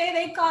next day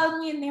they called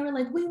me and they were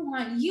like, we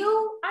want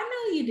you. I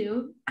know you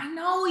do. I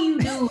know you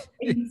do.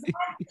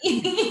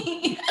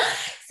 Exactly.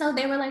 So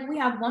they were like, we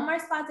have one more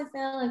spot to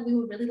fill. Like, we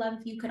would really love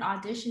if you could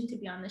audition to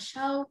be on the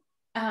show.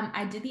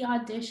 I did the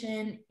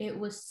audition. It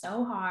was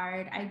so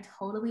hard. I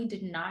totally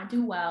did not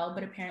do well,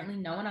 but apparently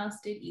no one else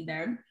did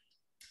either.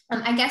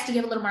 I guess to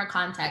give a little more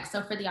context,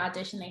 so for the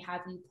audition, they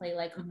have you play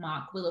like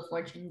mock Wheel of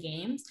Fortune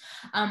games,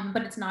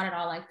 but it's not at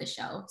all like the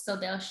show. So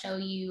they'll show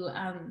you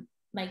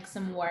like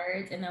some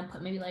words and they'll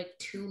put maybe like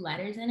two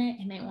letters in it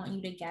and they want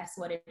you to guess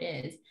what it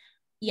is.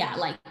 Yeah,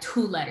 like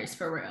two letters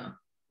for real.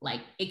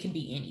 Like it could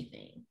be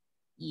anything.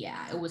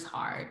 Yeah, it was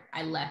hard.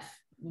 I left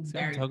See what I'm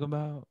very talking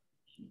about?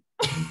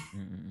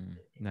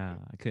 Nah,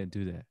 I couldn't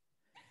do that.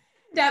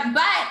 that,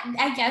 but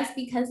I guess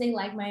because they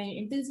like my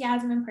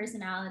enthusiasm and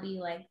personality,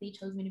 like they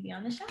chose me to be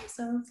on the show.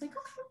 So it's like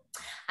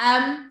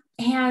okay.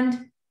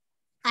 And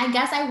I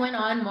guess I went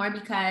on more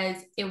because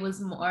it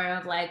was more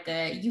of like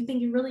you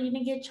think you're really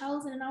gonna get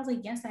chosen, and I was like,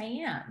 yes, I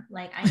am.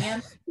 Like I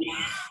am.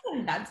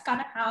 That's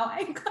kind of how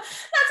I got.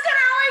 That's kind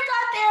of how I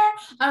got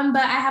there.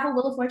 But I have a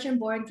Wheel of Fortune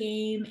board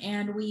game,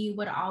 and we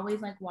would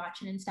always like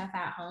watch it and stuff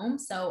at home.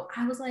 So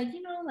I was like,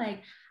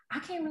 like I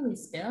can't really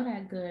spell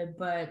that good,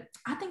 but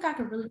I think I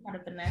could really try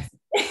to finesse.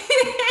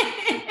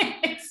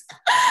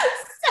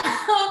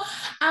 So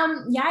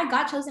yeah, I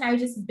got chosen. I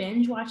just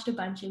binge watched a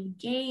bunch of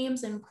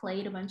games and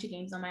played a bunch of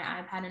games on my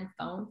iPad and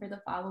phone for the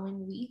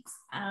following weeks.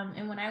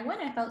 And when I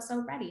went, I felt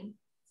so ready.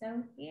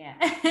 So yeah,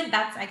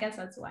 I guess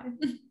that's why.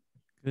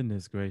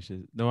 Goodness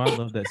gracious. No, I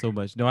love that so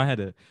much. No, I had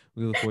a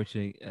Wheel of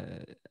Fortune.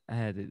 I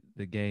had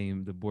the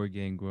game, the board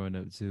game growing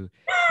up too.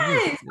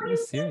 Yes, It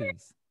was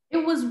serious. it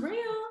was real.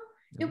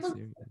 It It was was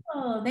serious.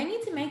 real. They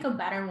need to make a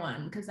better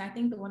one because I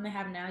think the one they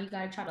have now, you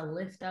gotta try to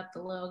lift up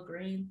the little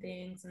green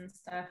things and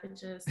stuff.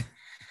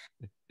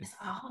 It's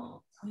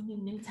oh, we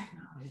need new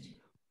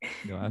technology.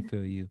 No, I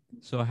feel you.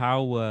 So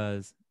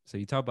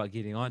you talk about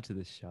getting onto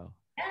the show.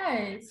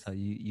 Yes. So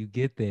you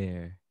get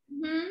there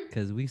Mm-hmm.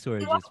 because we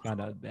sort of just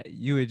found out that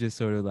you were just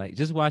sort of like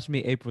just watch me.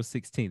 April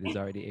 16th is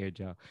already aired,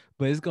 y'all.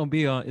 But it's gonna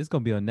be on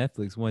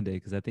Netflix one day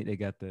because I think they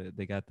got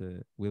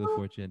the Wheel of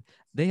Fortune.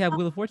 They have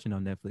Wheel of Fortune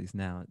on Netflix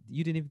now.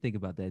 You didn't even think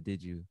about that,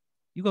 did you?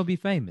 You're gonna be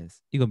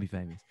famous. You're gonna be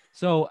famous.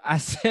 So I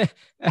said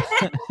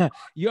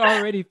you're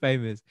already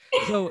famous.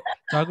 So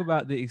talk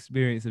about the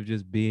experience of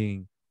just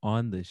being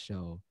on the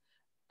show.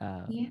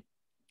 Yeah. Um,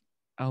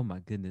 oh my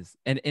goodness.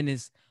 And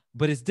it's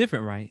but it's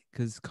different, right?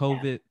 Because Yeah.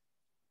 COVID,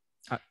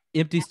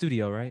 empty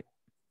studio, right?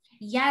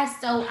 Yes,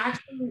 so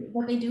actually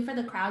what they do for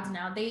the crowds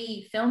now,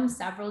 they film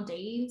several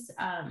days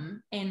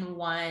in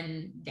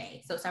one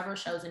day. So several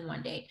shows in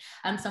one day.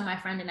 So my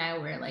friend and I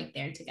were like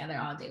there together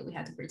all day. We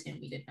had to pretend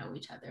we didn't know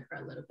each other for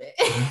a little bit.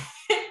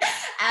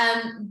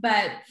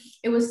 But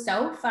it was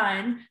so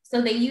fun.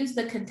 So they use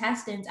the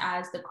contestants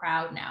as the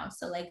crowd now.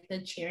 So like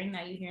the cheering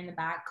that you hear in the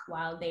back,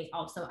 while they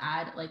also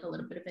add like a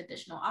little bit of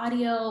additional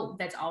audio,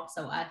 that's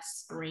also us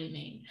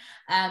screaming.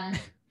 Um,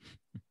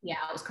 yeah,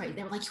 it was crazy.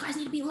 They were like, you guys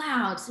need to be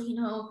loud. So,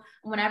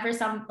 whenever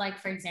like,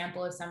 for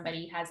example, if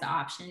somebody has the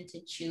option to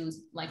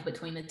choose like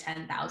between the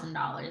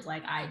 $10,000,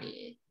 like I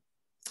did.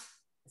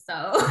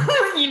 So,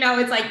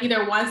 it's like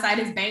either one side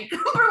is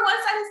bankrupt or one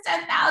side is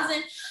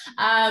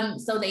 10,000.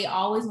 So they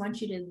always want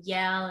you to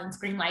yell and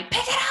scream like,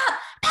 pick it up.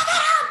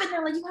 And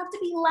they're like, you have to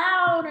be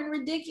loud and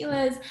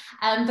ridiculous.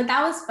 But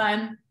that was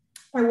fun.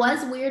 It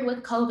was weird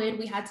with COVID.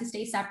 We had to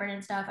stay separate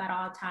and stuff at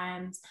all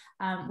times.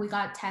 We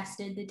got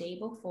tested the day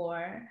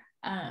before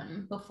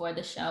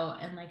the show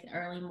and like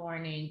early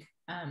morning.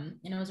 And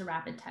it was a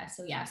rapid test.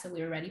 So yeah, so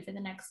we were ready for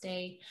the next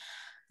day.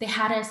 They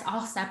had us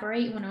all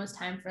separate when it was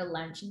time for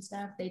lunch and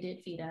stuff. They did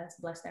feed us,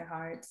 bless their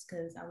hearts,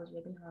 because I was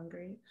really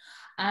hungry.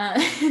 Uh,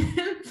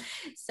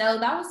 so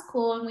that was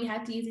cool. And we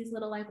had to use these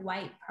little like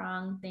white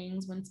prong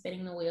things when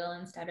spinning the wheel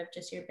instead of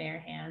just your bare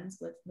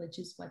hands, which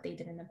is what they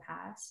did in the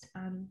past.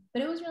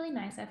 But it was really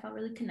nice. I felt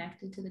really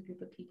connected to the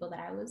group of people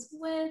that I was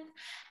with.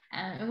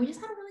 And we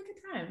just had a really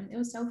good time. It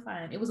was so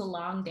fun. It was a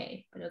long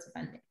day, but it was a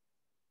fun day.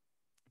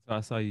 So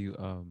I saw you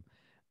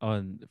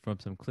on from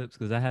some clips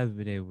because I haven't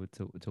been able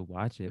to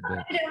watch it, but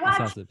I didn't I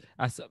saw watch. some.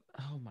 I saw.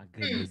 Oh my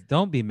goodness!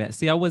 Don't be mad.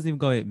 See, I wasn't even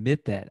going to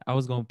admit that I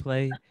was going to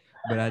play,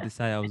 but I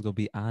decided I was going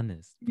to be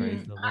honest.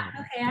 Praise the Lord.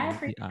 Okay, Let I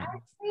me be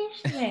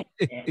appreciate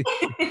honest.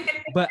 it.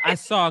 But I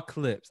saw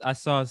clips. I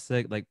saw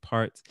like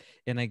parts,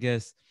 and I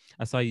guess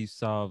I saw you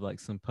solve like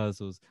some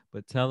puzzles.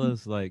 But tell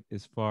us like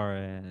as far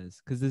as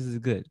because this is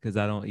good because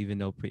I don't even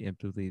know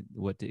preemptively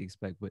what to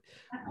expect. But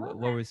what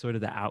were sort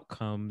of the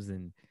outcomes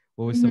and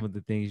what were some of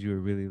the things you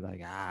were really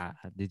like?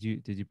 Did you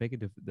make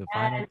it the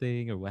final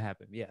thing or what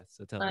happened? Yeah.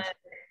 So tell But, us.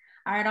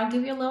 all right, I'll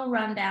give you a little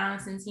rundown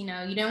since you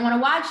didn't want to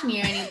watch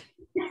me or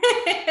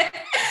anything.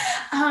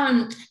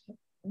 um,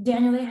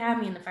 Daniel, they had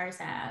me in the first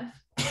half.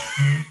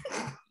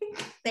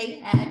 They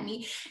had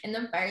me in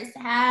the first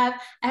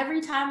half. Every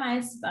time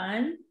I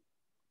spun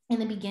in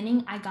the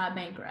beginning, I got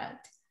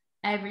bankrupt.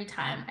 Every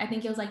time. I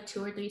think it was like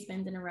 2 or 3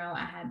 spins in a row,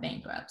 I had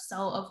bankrupt. So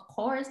of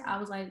course I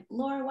was like,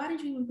 Laura, why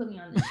did you even put me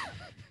on this show?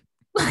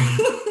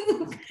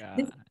 This God.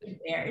 is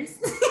embarrassed.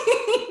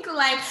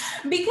 Like,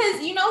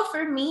 because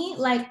for me,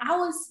 like I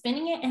was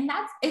spinning it, and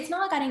it's not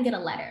like I didn't get a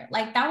letter.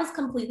 Like that was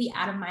completely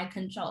out of my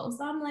control.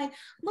 So I'm like,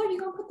 Lord, you're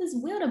gonna put this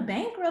wheel to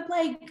bankrupt.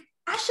 Like,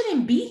 I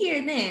shouldn't be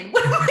here then.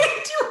 What am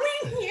I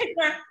doing here?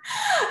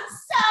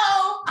 So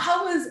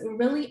I was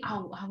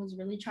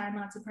really trying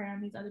not to pray on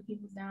these other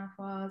people's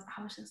downfalls.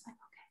 I was just like,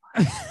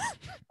 okay,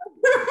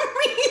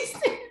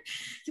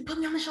 you put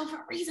me on the show for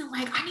a reason.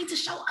 Like, I need to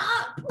show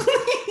up.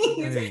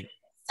 Right.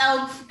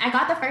 So I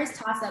got the first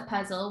toss-up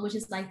puzzle, which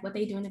is like what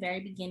they do in the very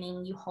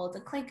beginning. You hold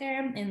the clicker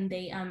and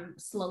they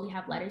slowly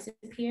have letters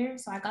appear.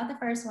 So I got the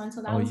first one,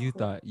 so that Oh, was you cool.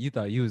 thought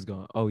you was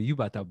going. Oh, you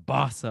about to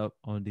boss up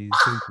on these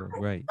people,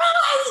 right?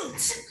 Right,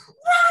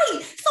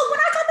 right. So when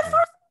I got the Yeah.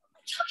 first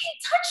one, you can't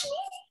touch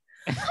me.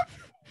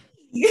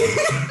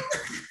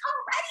 I'm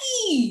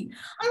ready.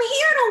 I'm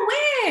here to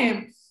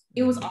win.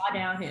 It was all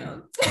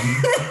downhill.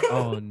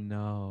 Oh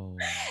no.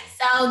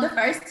 So the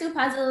first two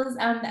puzzles,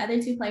 the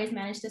other two players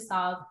managed to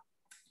solve.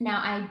 Now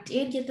I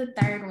did get the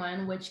third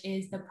one, which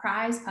is the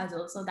prize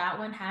puzzle. So that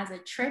one has a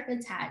trip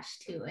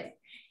attached to it.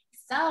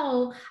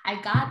 So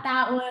I got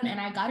that one, and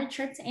I got a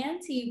trip to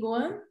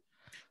Antigua.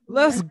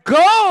 Let's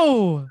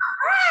go.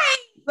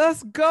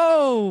 Let's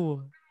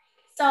go.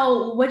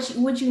 So what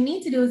you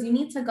need to do is you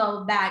need to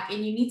go back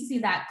and you need to see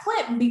that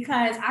clip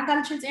because I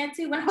got a trip to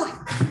Antigua and I was like,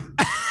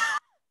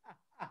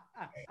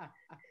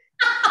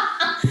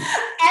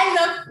 and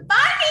the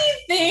funny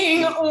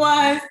thing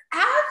was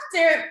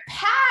after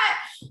Pat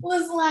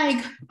was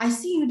like, I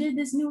see you did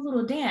this new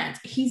little dance.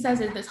 He says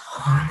it this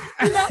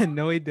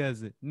No, he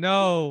doesn't.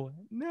 No,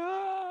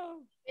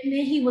 no. and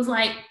then he was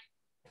like,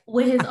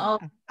 with his own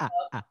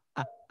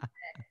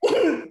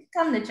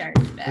come to church,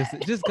 Pat. Listen,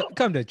 just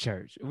come to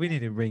church. We need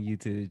to bring you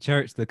to the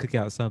church to cook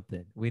out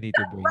something. We need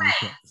to bring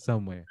you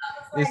somewhere.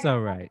 It's Like, all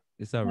right.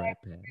 It's all there right,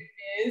 Pat.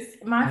 it is.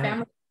 My Pat,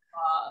 family.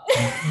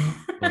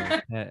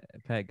 well,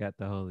 Pat got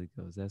the Holy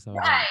Ghost. That's all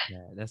right, Right,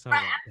 Pat. That's all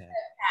right. right,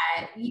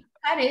 Pat. Pat. You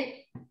cut it.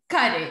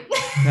 Cut it.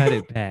 Cut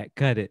it, Pat.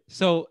 Cut it.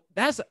 So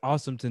that's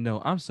awesome to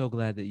know. I'm so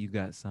glad that you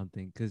got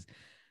something because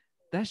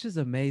that's just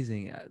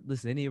amazing.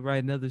 Listen, I need to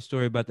write another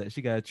story about that.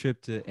 She got a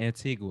trip to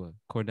Antigua.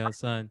 Cornell's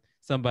son.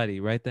 Somebody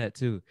write that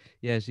too.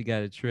 Yeah, she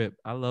got a trip.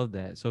 I love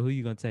that. So who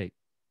you gonna take?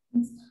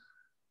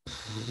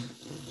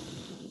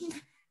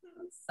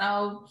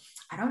 So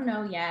I don't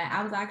know yet.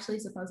 I was actually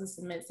supposed to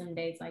submit some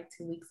dates like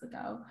 2 weeks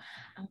ago.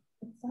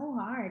 It's so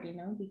hard,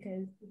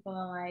 because people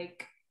are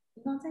like,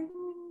 you gonna take me?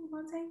 You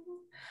gonna take me?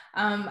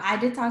 I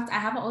did talk. I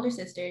have an older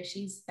sister.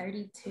 She's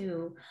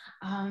 32.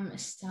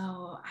 So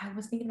I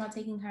was thinking about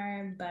taking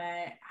her, but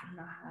I don't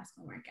know how that's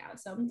gonna work out.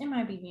 So it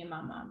might be me and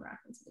my mom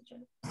rocking to the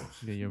trip.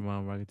 Yeah, your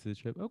mom rocking to the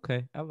trip.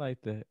 Okay, I like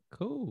that.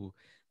 Cool.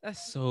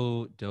 That's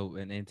so dope.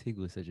 And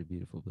Antigua is such a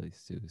beautiful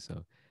place too.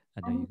 So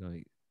I know you're Um,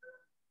 going.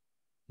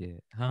 Yeah.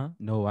 Huh?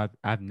 No,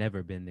 I've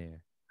never been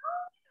there.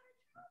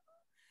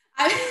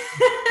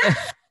 I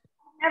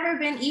never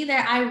been either.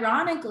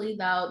 Ironically,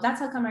 though, that's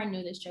how come I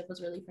knew this trip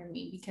was really for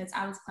me because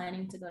I was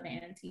planning to go to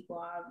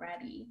Antigua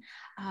already.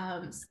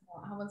 So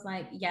I was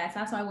like, yes,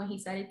 that's why when he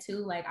said it too,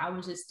 like I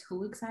was just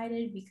too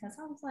excited because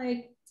I was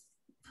like,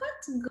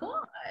 "What's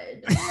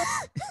good?" I'm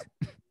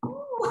like,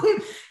 oh,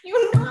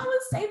 you know, I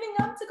was saving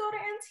up to go to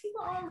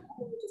Antigua already.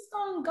 You just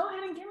gonna go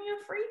ahead and give me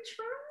a free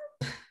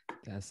trip.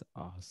 That's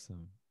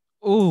awesome.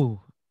 Ooh,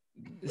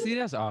 see,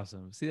 that's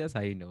awesome. See, that's how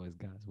you know it's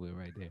God's will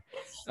right there.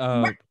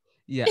 Uh,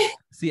 yeah.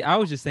 See, I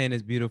was just saying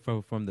it's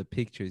beautiful from the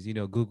pictures.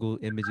 Google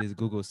Images,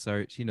 Google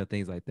search,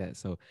 things like that.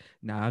 So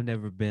now I've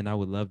never been. I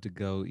would love to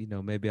go.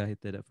 Maybe I'll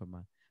hit that up for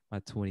my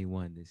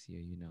 21 this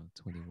year.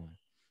 21. Oh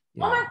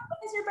my Yeah, God,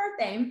 it's your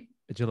birthday.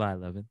 July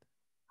 11th.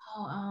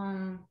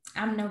 Oh,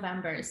 I'm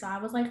November, so I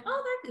was like,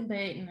 oh, that could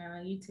be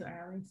no, you too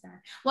early. Sorry.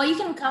 Well, you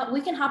can come.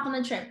 We can hop on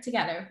the trip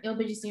together. It'll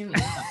be just you and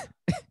me.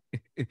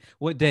 So,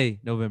 What day?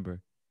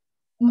 November.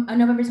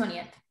 November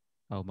 20th.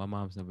 Oh, my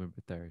mom's November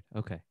 3rd.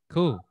 Okay,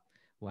 cool.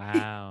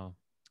 Wow.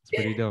 It's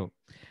pretty dope.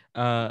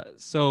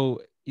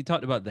 So you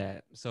talked about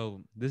that.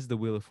 So this is the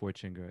Wheel of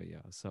Fortune, girl,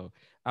 y'all. So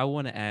I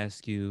want to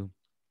ask you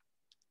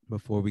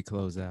before we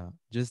close out,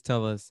 just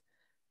tell us,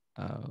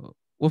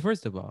 well,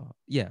 first of all,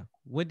 yeah,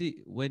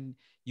 when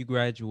you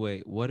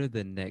graduate, what are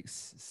the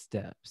next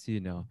steps?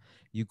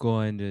 You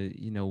going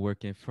to,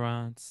 work in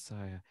France,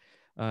 Paris,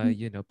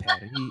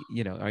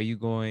 are you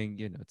going,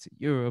 to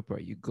Europe? Are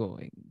you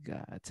going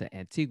to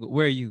Antigua?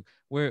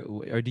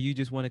 Or do you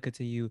just want to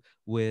continue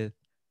with,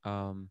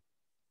 um,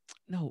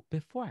 no,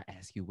 before I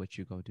ask you what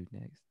you're gonna do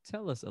next,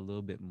 tell us a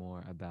little bit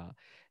more about.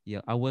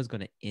 Yeah, I was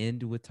gonna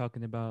end with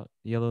talking about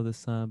Yellow the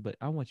Sun, but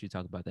I want you to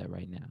talk about that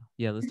right now.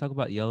 Yeah, let's talk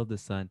about Yellow the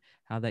Sun,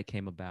 how that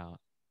came about,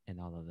 and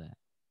all of that.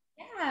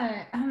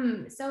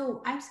 Yeah.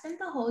 So I've spent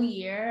the whole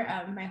year,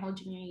 my whole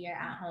junior year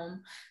at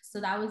home. So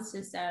that was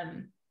just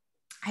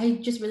I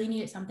just really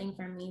needed something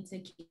for me to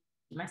keep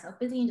myself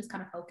busy and just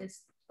kind of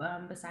focus.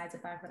 Besides the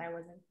fact that I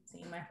wasn't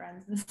seeing my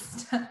friends and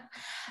stuff.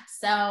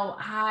 So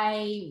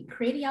I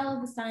created Yellow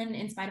the Sun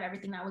in spite of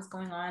everything that was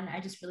going on. I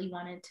just really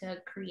wanted to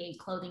create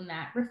clothing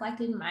that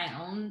reflected my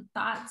own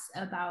thoughts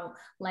about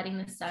letting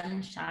the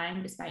sun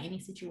shine despite any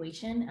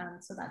situation.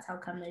 So that's how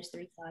come there's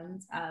three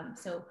suns.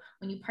 So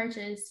when you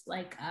purchase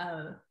like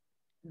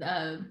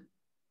the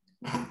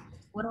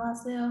what do I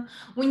sell?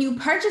 When you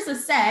purchase a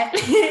set,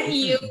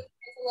 you Mm-mm.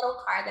 there's a little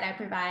card that I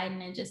provide,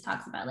 and it just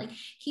talks about like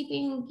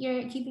keeping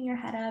your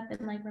head up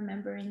and like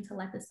remembering to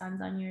let the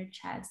suns on your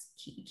chest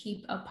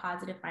keep a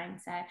positive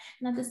mindset,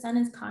 and that the sun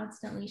is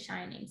constantly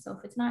shining. So if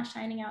it's not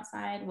shining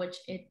outside, which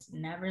it's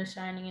never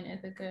shining in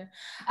Ithaca,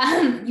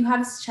 you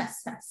have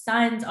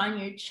suns on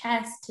your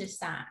chest to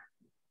shine,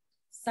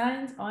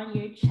 suns on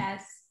your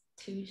chest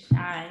to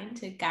shine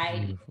to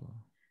guide you. Beautiful.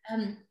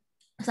 um,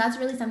 so that's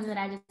really something that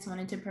I just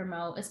wanted to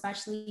promote,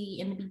 especially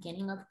in the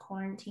beginning of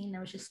quarantine.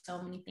 There was just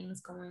so many things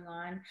going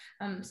on.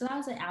 So that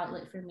was an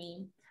outlet for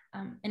me.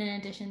 And in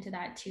addition to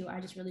that, too, I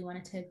just really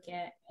wanted to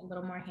get a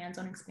little more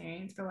hands-on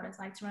experience for what it's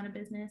like to run a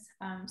business.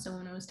 So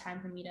when it was time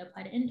for me to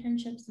apply to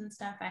internships and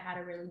stuff, I had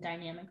a really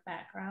dynamic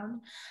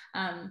background.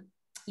 Um,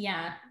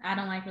 yeah, I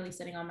don't like really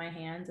sitting on my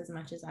hands as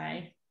much as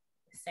I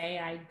say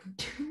I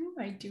do.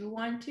 I do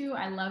want to.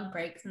 I love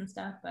breaks and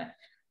stuff, but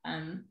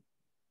um,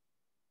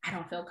 I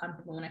don't feel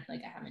comfortable when I feel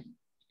like I haven't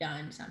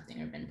done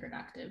something or been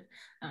productive.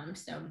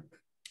 So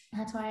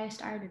that's why I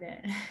started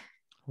it.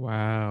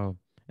 Wow.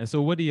 And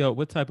so,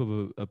 what type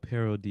of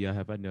apparel do y'all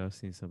have? I know I've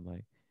seen some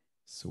like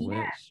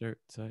Yeah, sweatshirt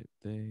type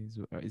things.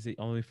 Is it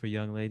only for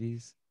young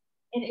ladies?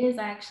 it is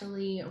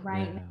actually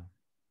right now.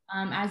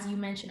 Yeah. As you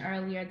mentioned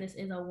earlier, this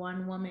is a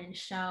one woman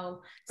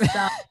show.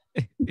 So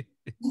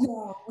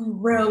yeah, we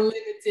real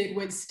limited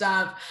with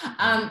stuff.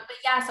 Yeah. But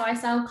yeah, so I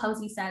sell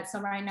cozy sets. So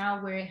right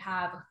now we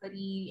have a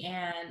hoodie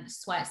and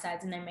sweat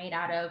sets, and they're made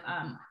out of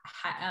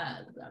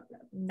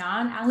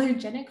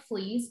non-allergenic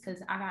fleece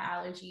because I got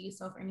allergies.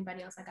 So for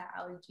anybody else that got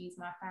allergies,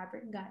 my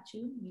fabric got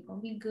you. You're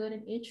gonna be good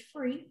and itch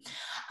free.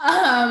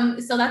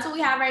 So that's what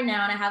we have right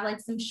now, and I have like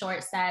some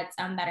short sets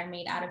that are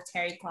made out of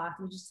terry cloth,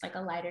 which is like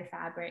a lighter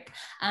fabric.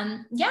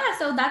 Yeah,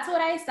 so that's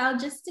what I sell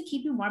just to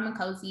keep you warm and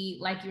cozy.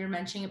 Like you were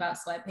mentioning about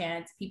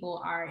sweatpants,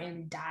 people are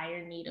in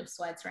dire need of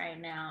sweats right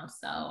now.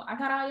 So I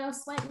got all your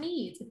sweat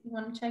needs if you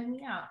want to check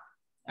me out.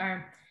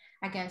 Or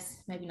I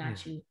guess maybe Yeah.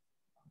 not you,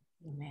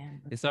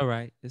 man. It's all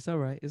right. It's all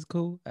right. It's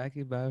cool. I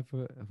can buy it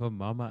for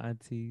mama,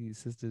 auntie,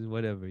 sisters,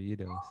 whatever.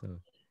 So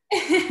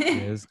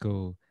yeah, it's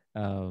cool.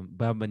 But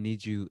I'm gonna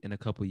need you in a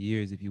couple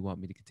years if you want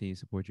me to continue to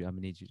support you. I'm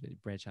gonna need you to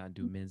branch out and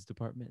do men's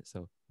department.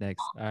 So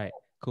next, all right,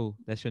 cool.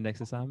 That's your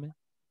next assignment.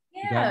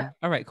 You got Yeah. me.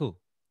 All right, cool,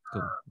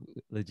 cool,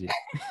 legit.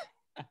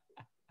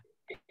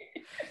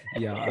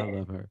 Yeah, I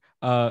love her.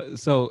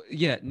 So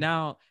yeah,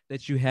 now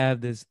that you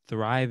have this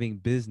thriving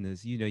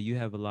business, you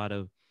have a lot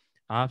of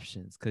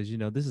options because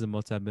this is a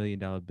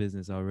multi-million-dollar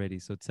business already.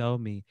 So tell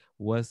me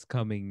what's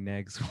coming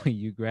next when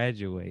you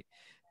graduate.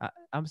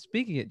 I'm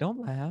speaking it. Don't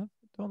laugh.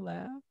 Don't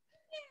laugh.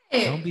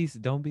 Don't be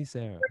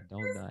Sarah.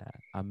 Don't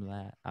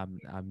laugh.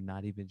 I'm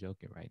not even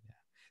joking right now.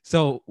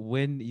 So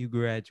when you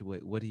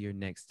graduate, what are your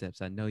next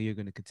steps? I know you're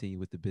going to continue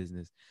with the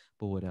business,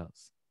 but what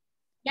else?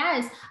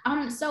 Yes.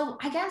 So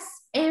I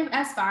guess if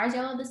as far as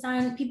Yellow the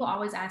Sun, people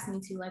always ask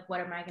me to like,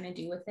 what am I gonna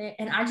do with it?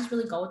 And I just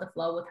really go with the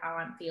flow with how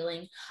I'm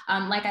feeling.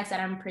 Like I said,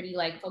 I'm pretty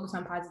like focused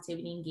on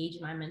positivity, engaged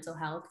in my mental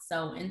health.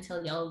 So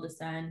until Yellow the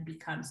Sun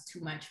becomes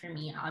too much for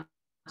me, I'll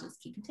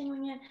just keep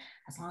continuing it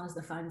as long as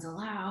the funds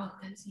allow,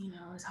 because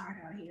it's hard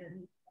out here in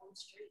the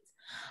streets.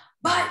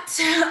 Mhm. But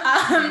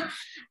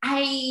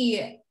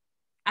I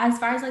as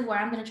far as like where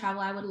I'm going to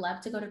travel, I would love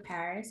to go to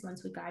Paris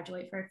once we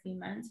graduate for a few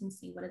months and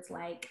see what it's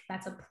like.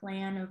 That's a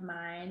plan of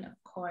mine. Of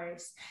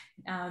course,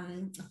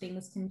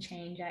 things can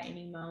change at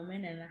any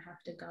moment, and I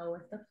have to go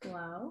with the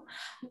flow.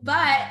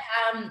 But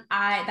Mhm.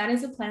 I that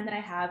is a plan that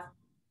I have.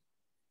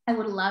 I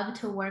would love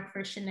to work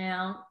for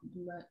Chanel.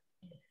 Look,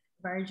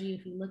 Virgie,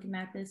 if you're looking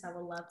at this, I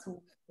would love to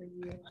work for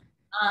you.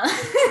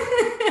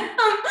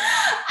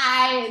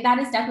 I that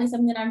is definitely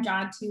something that I'm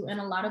drawn to, and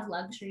a lot of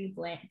luxury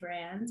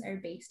brands are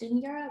based in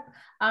Europe.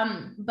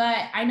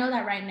 But I know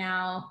that right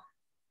now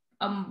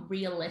a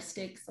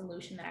realistic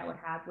solution that I would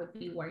have would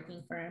be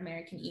working for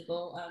American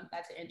Eagle.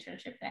 That's an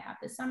internship that I have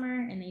this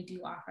summer, and they do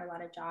offer a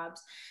lot of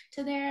jobs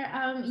to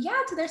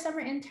their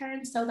summer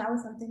interns. So that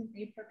was something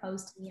they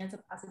proposed to me as a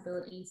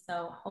possibility.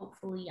 So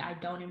hopefully, I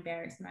don't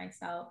embarrass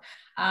myself,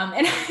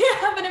 and I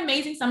have an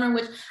amazing summer,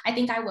 which I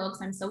think I will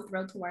because I'm so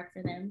thrilled to work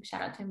for them.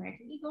 Shout out to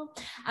American Eagle.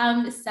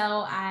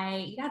 So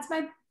I that's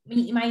my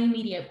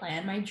immediate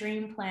plan. My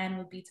dream plan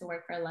would be to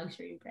work for a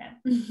luxury brand.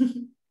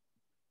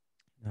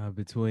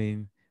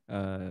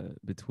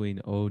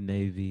 Between Old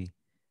Navy,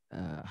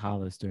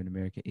 Hollister, and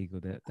American Eagle,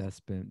 that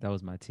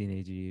was my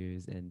teenage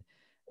years. And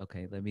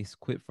okay, let me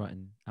quit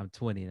fronting. I'm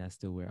 20 and I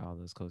still wear all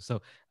those clothes.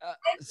 So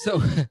That's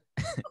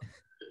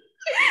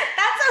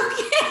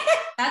okay.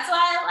 That's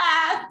why I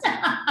laughed.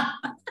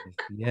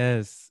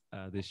 yes,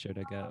 this shirt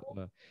I got.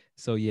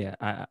 So yeah,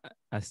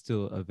 I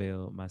still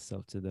avail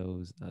myself to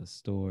those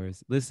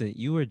stores. Listen,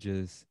 you are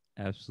just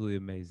absolutely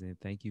amazing.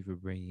 Thank you for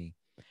bringing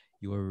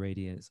your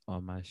radiance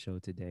on my show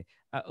today.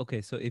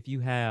 Okay, so if you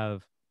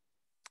have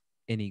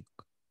any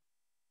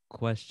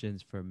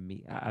questions for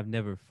me, I've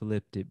never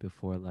flipped it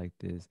before like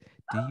this.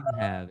 Do you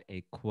have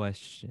a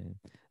question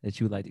that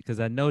you would like? Because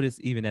I noticed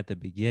even at the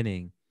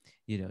beginning,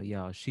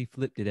 y'all, she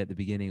flipped it at the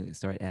beginning and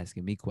started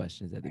asking me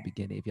questions at the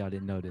beginning. If y'all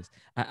didn't notice,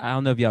 I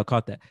don't know if y'all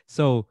caught that.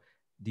 So,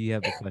 do you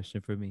have a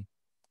question for me?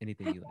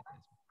 Anything you like to ask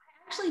me?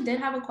 Actually did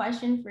have a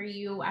question for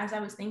you as I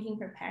was thinking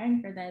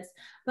preparing for this.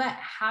 But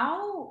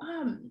how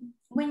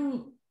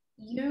when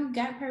you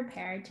get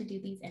prepared to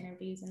do these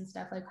interviews and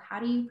stuff, like how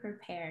do you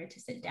prepare to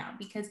sit down?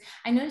 Because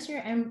I notice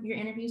your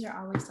interviews are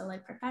always so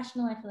like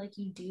professional. I feel like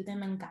you do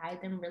them and guide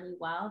them really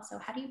well. So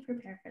how do you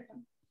prepare for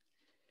them?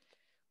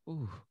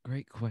 Ooh,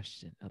 great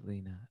question,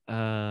 Alena.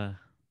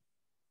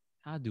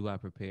 How do I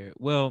prepare?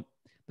 Well,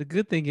 the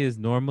good thing is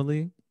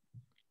normally,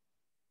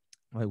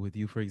 like with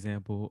you, for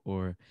example,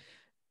 or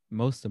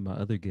most of my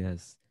other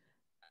guests,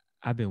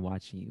 I've been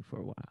watching you for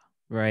a while,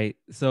 right?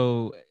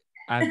 So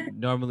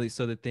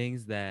the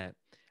things that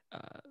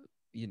uh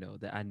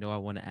that I know I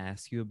want to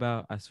ask you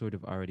about, I sort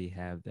of already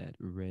have that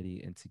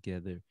ready and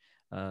together.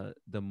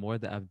 The more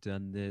that I've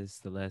done this,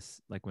 the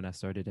less, like when I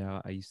started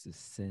out, I used to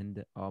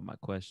send all my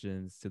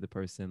questions to the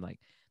person like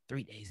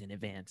 3 days in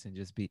advance and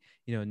just be,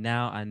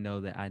 now I know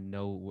that I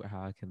know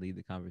how I can lead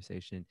the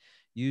conversation.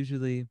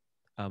 Usually,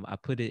 I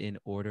put it in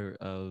order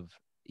of,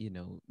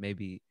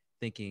 maybe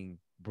thinking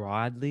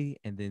broadly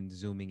and then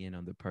zooming in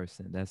on the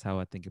person. That's how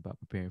I think about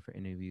preparing for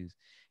interviews.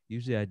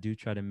 Usually, I do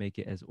try to make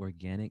it as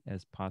organic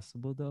as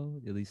possible, though,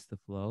 at least the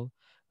flow,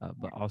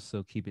 but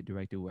also keep it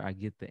directed where I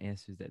get the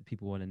answers that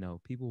people want to know.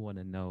 People want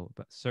to know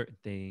about certain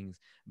things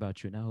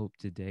about you. And I hope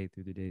today,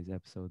 through today's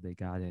episode, they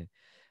got it.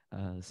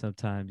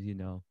 Sometimes,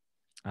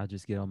 I'll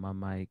just get on my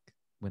mic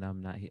when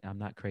I'm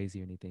not crazy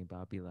or anything, but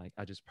I'll be like,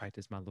 I'll just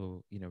practice my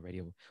little,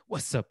 radio.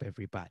 What's up,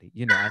 everybody?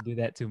 I do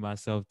that to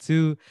myself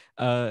too.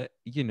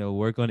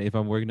 Work on if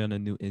I'm working on a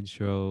new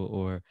intro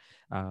or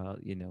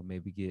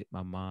maybe get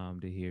my mom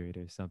to hear it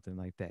or something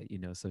like that,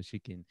 so she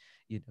can,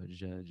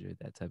 judge or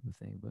that type of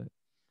thing. But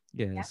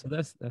yeah, Yeah. so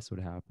that's sort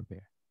of how I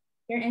prepare.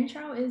 Your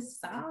intro is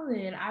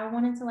solid. I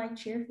wanted to like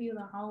cheer for you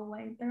the whole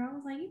way through. I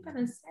was like, you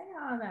better say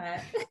all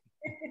that.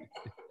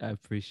 I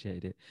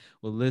appreciate it.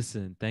 Well,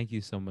 listen, thank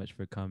you so much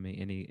for coming.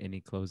 Any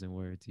closing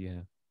words you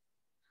have?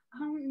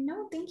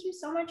 No, thank you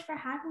so much for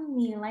having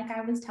me. Like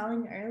I was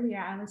telling you earlier,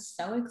 I was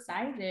so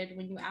excited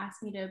when you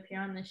asked me to appear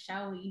on the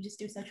show. You just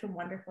do such a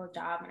wonderful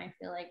job, and I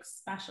feel like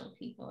special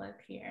people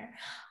appear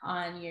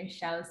on your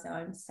show. So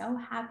I'm so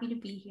happy to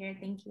be here.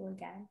 Thank you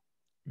again.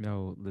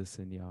 No,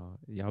 listen, y'all.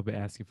 Y'all been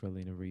asking for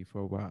Lena Reed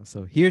for a while.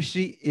 So here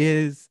she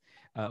is.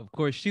 Of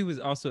course, she was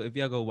also, if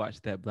y'all go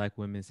watch that Black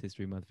Women's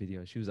History Month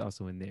video, she was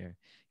also in there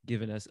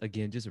giving us,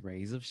 again, just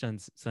rays of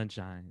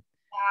sunshine.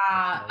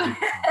 That's Stop. all we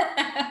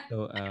need.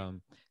 So,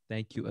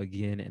 thank you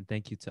again, and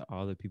thank you to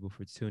all the people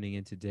for tuning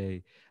in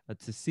today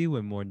to see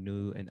what more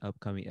new and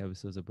upcoming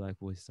episodes of Black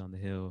Voices on the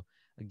Hill.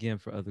 Again,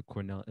 for other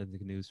Cornell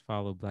Ethnic News,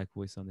 follow Black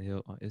Voice on the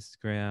Hill on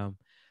Instagram.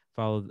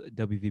 Follow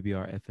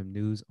WVBR FM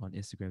News on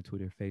Instagram,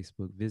 Twitter,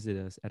 Facebook. Visit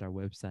us at our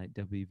website,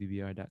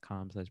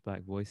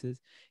 wvbr.com/Black Voices.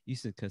 You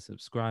can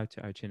subscribe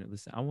to our channel.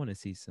 Listen, I want to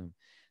see some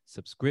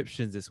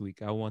subscriptions this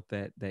week. I want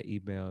that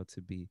email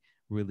to be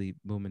really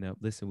booming up.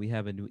 Listen, we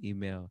have a new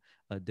email,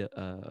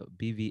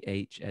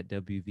 bvh at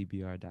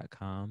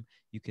wvbr.com.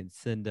 You can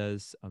send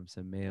us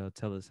some mail.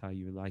 Tell us how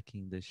you're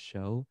liking this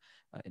show.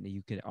 And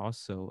you can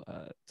also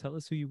tell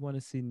us who you want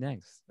to see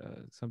next.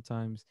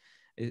 Sometimes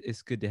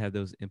it's good to have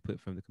those input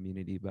from the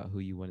community about who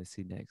you want to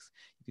see next.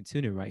 You can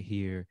tune in right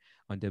here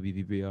on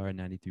WVBR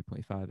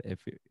 93.5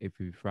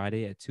 every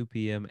Friday at 2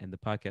 p.m. And the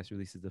podcast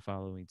releases the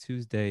following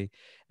Tuesday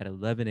at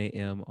 11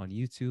 a.m. on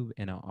YouTube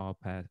and on all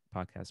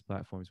podcast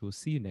platforms. We'll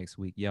see you next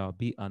week. Y'all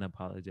be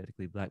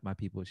unapologetically Black, my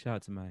people. Shout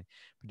out to my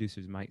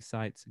producers, Mike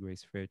Seitz,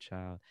 Grace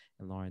Fairchild,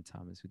 and Lauren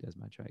Thomas, who does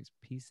my tracks.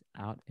 Peace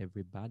out,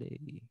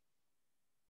 everybody.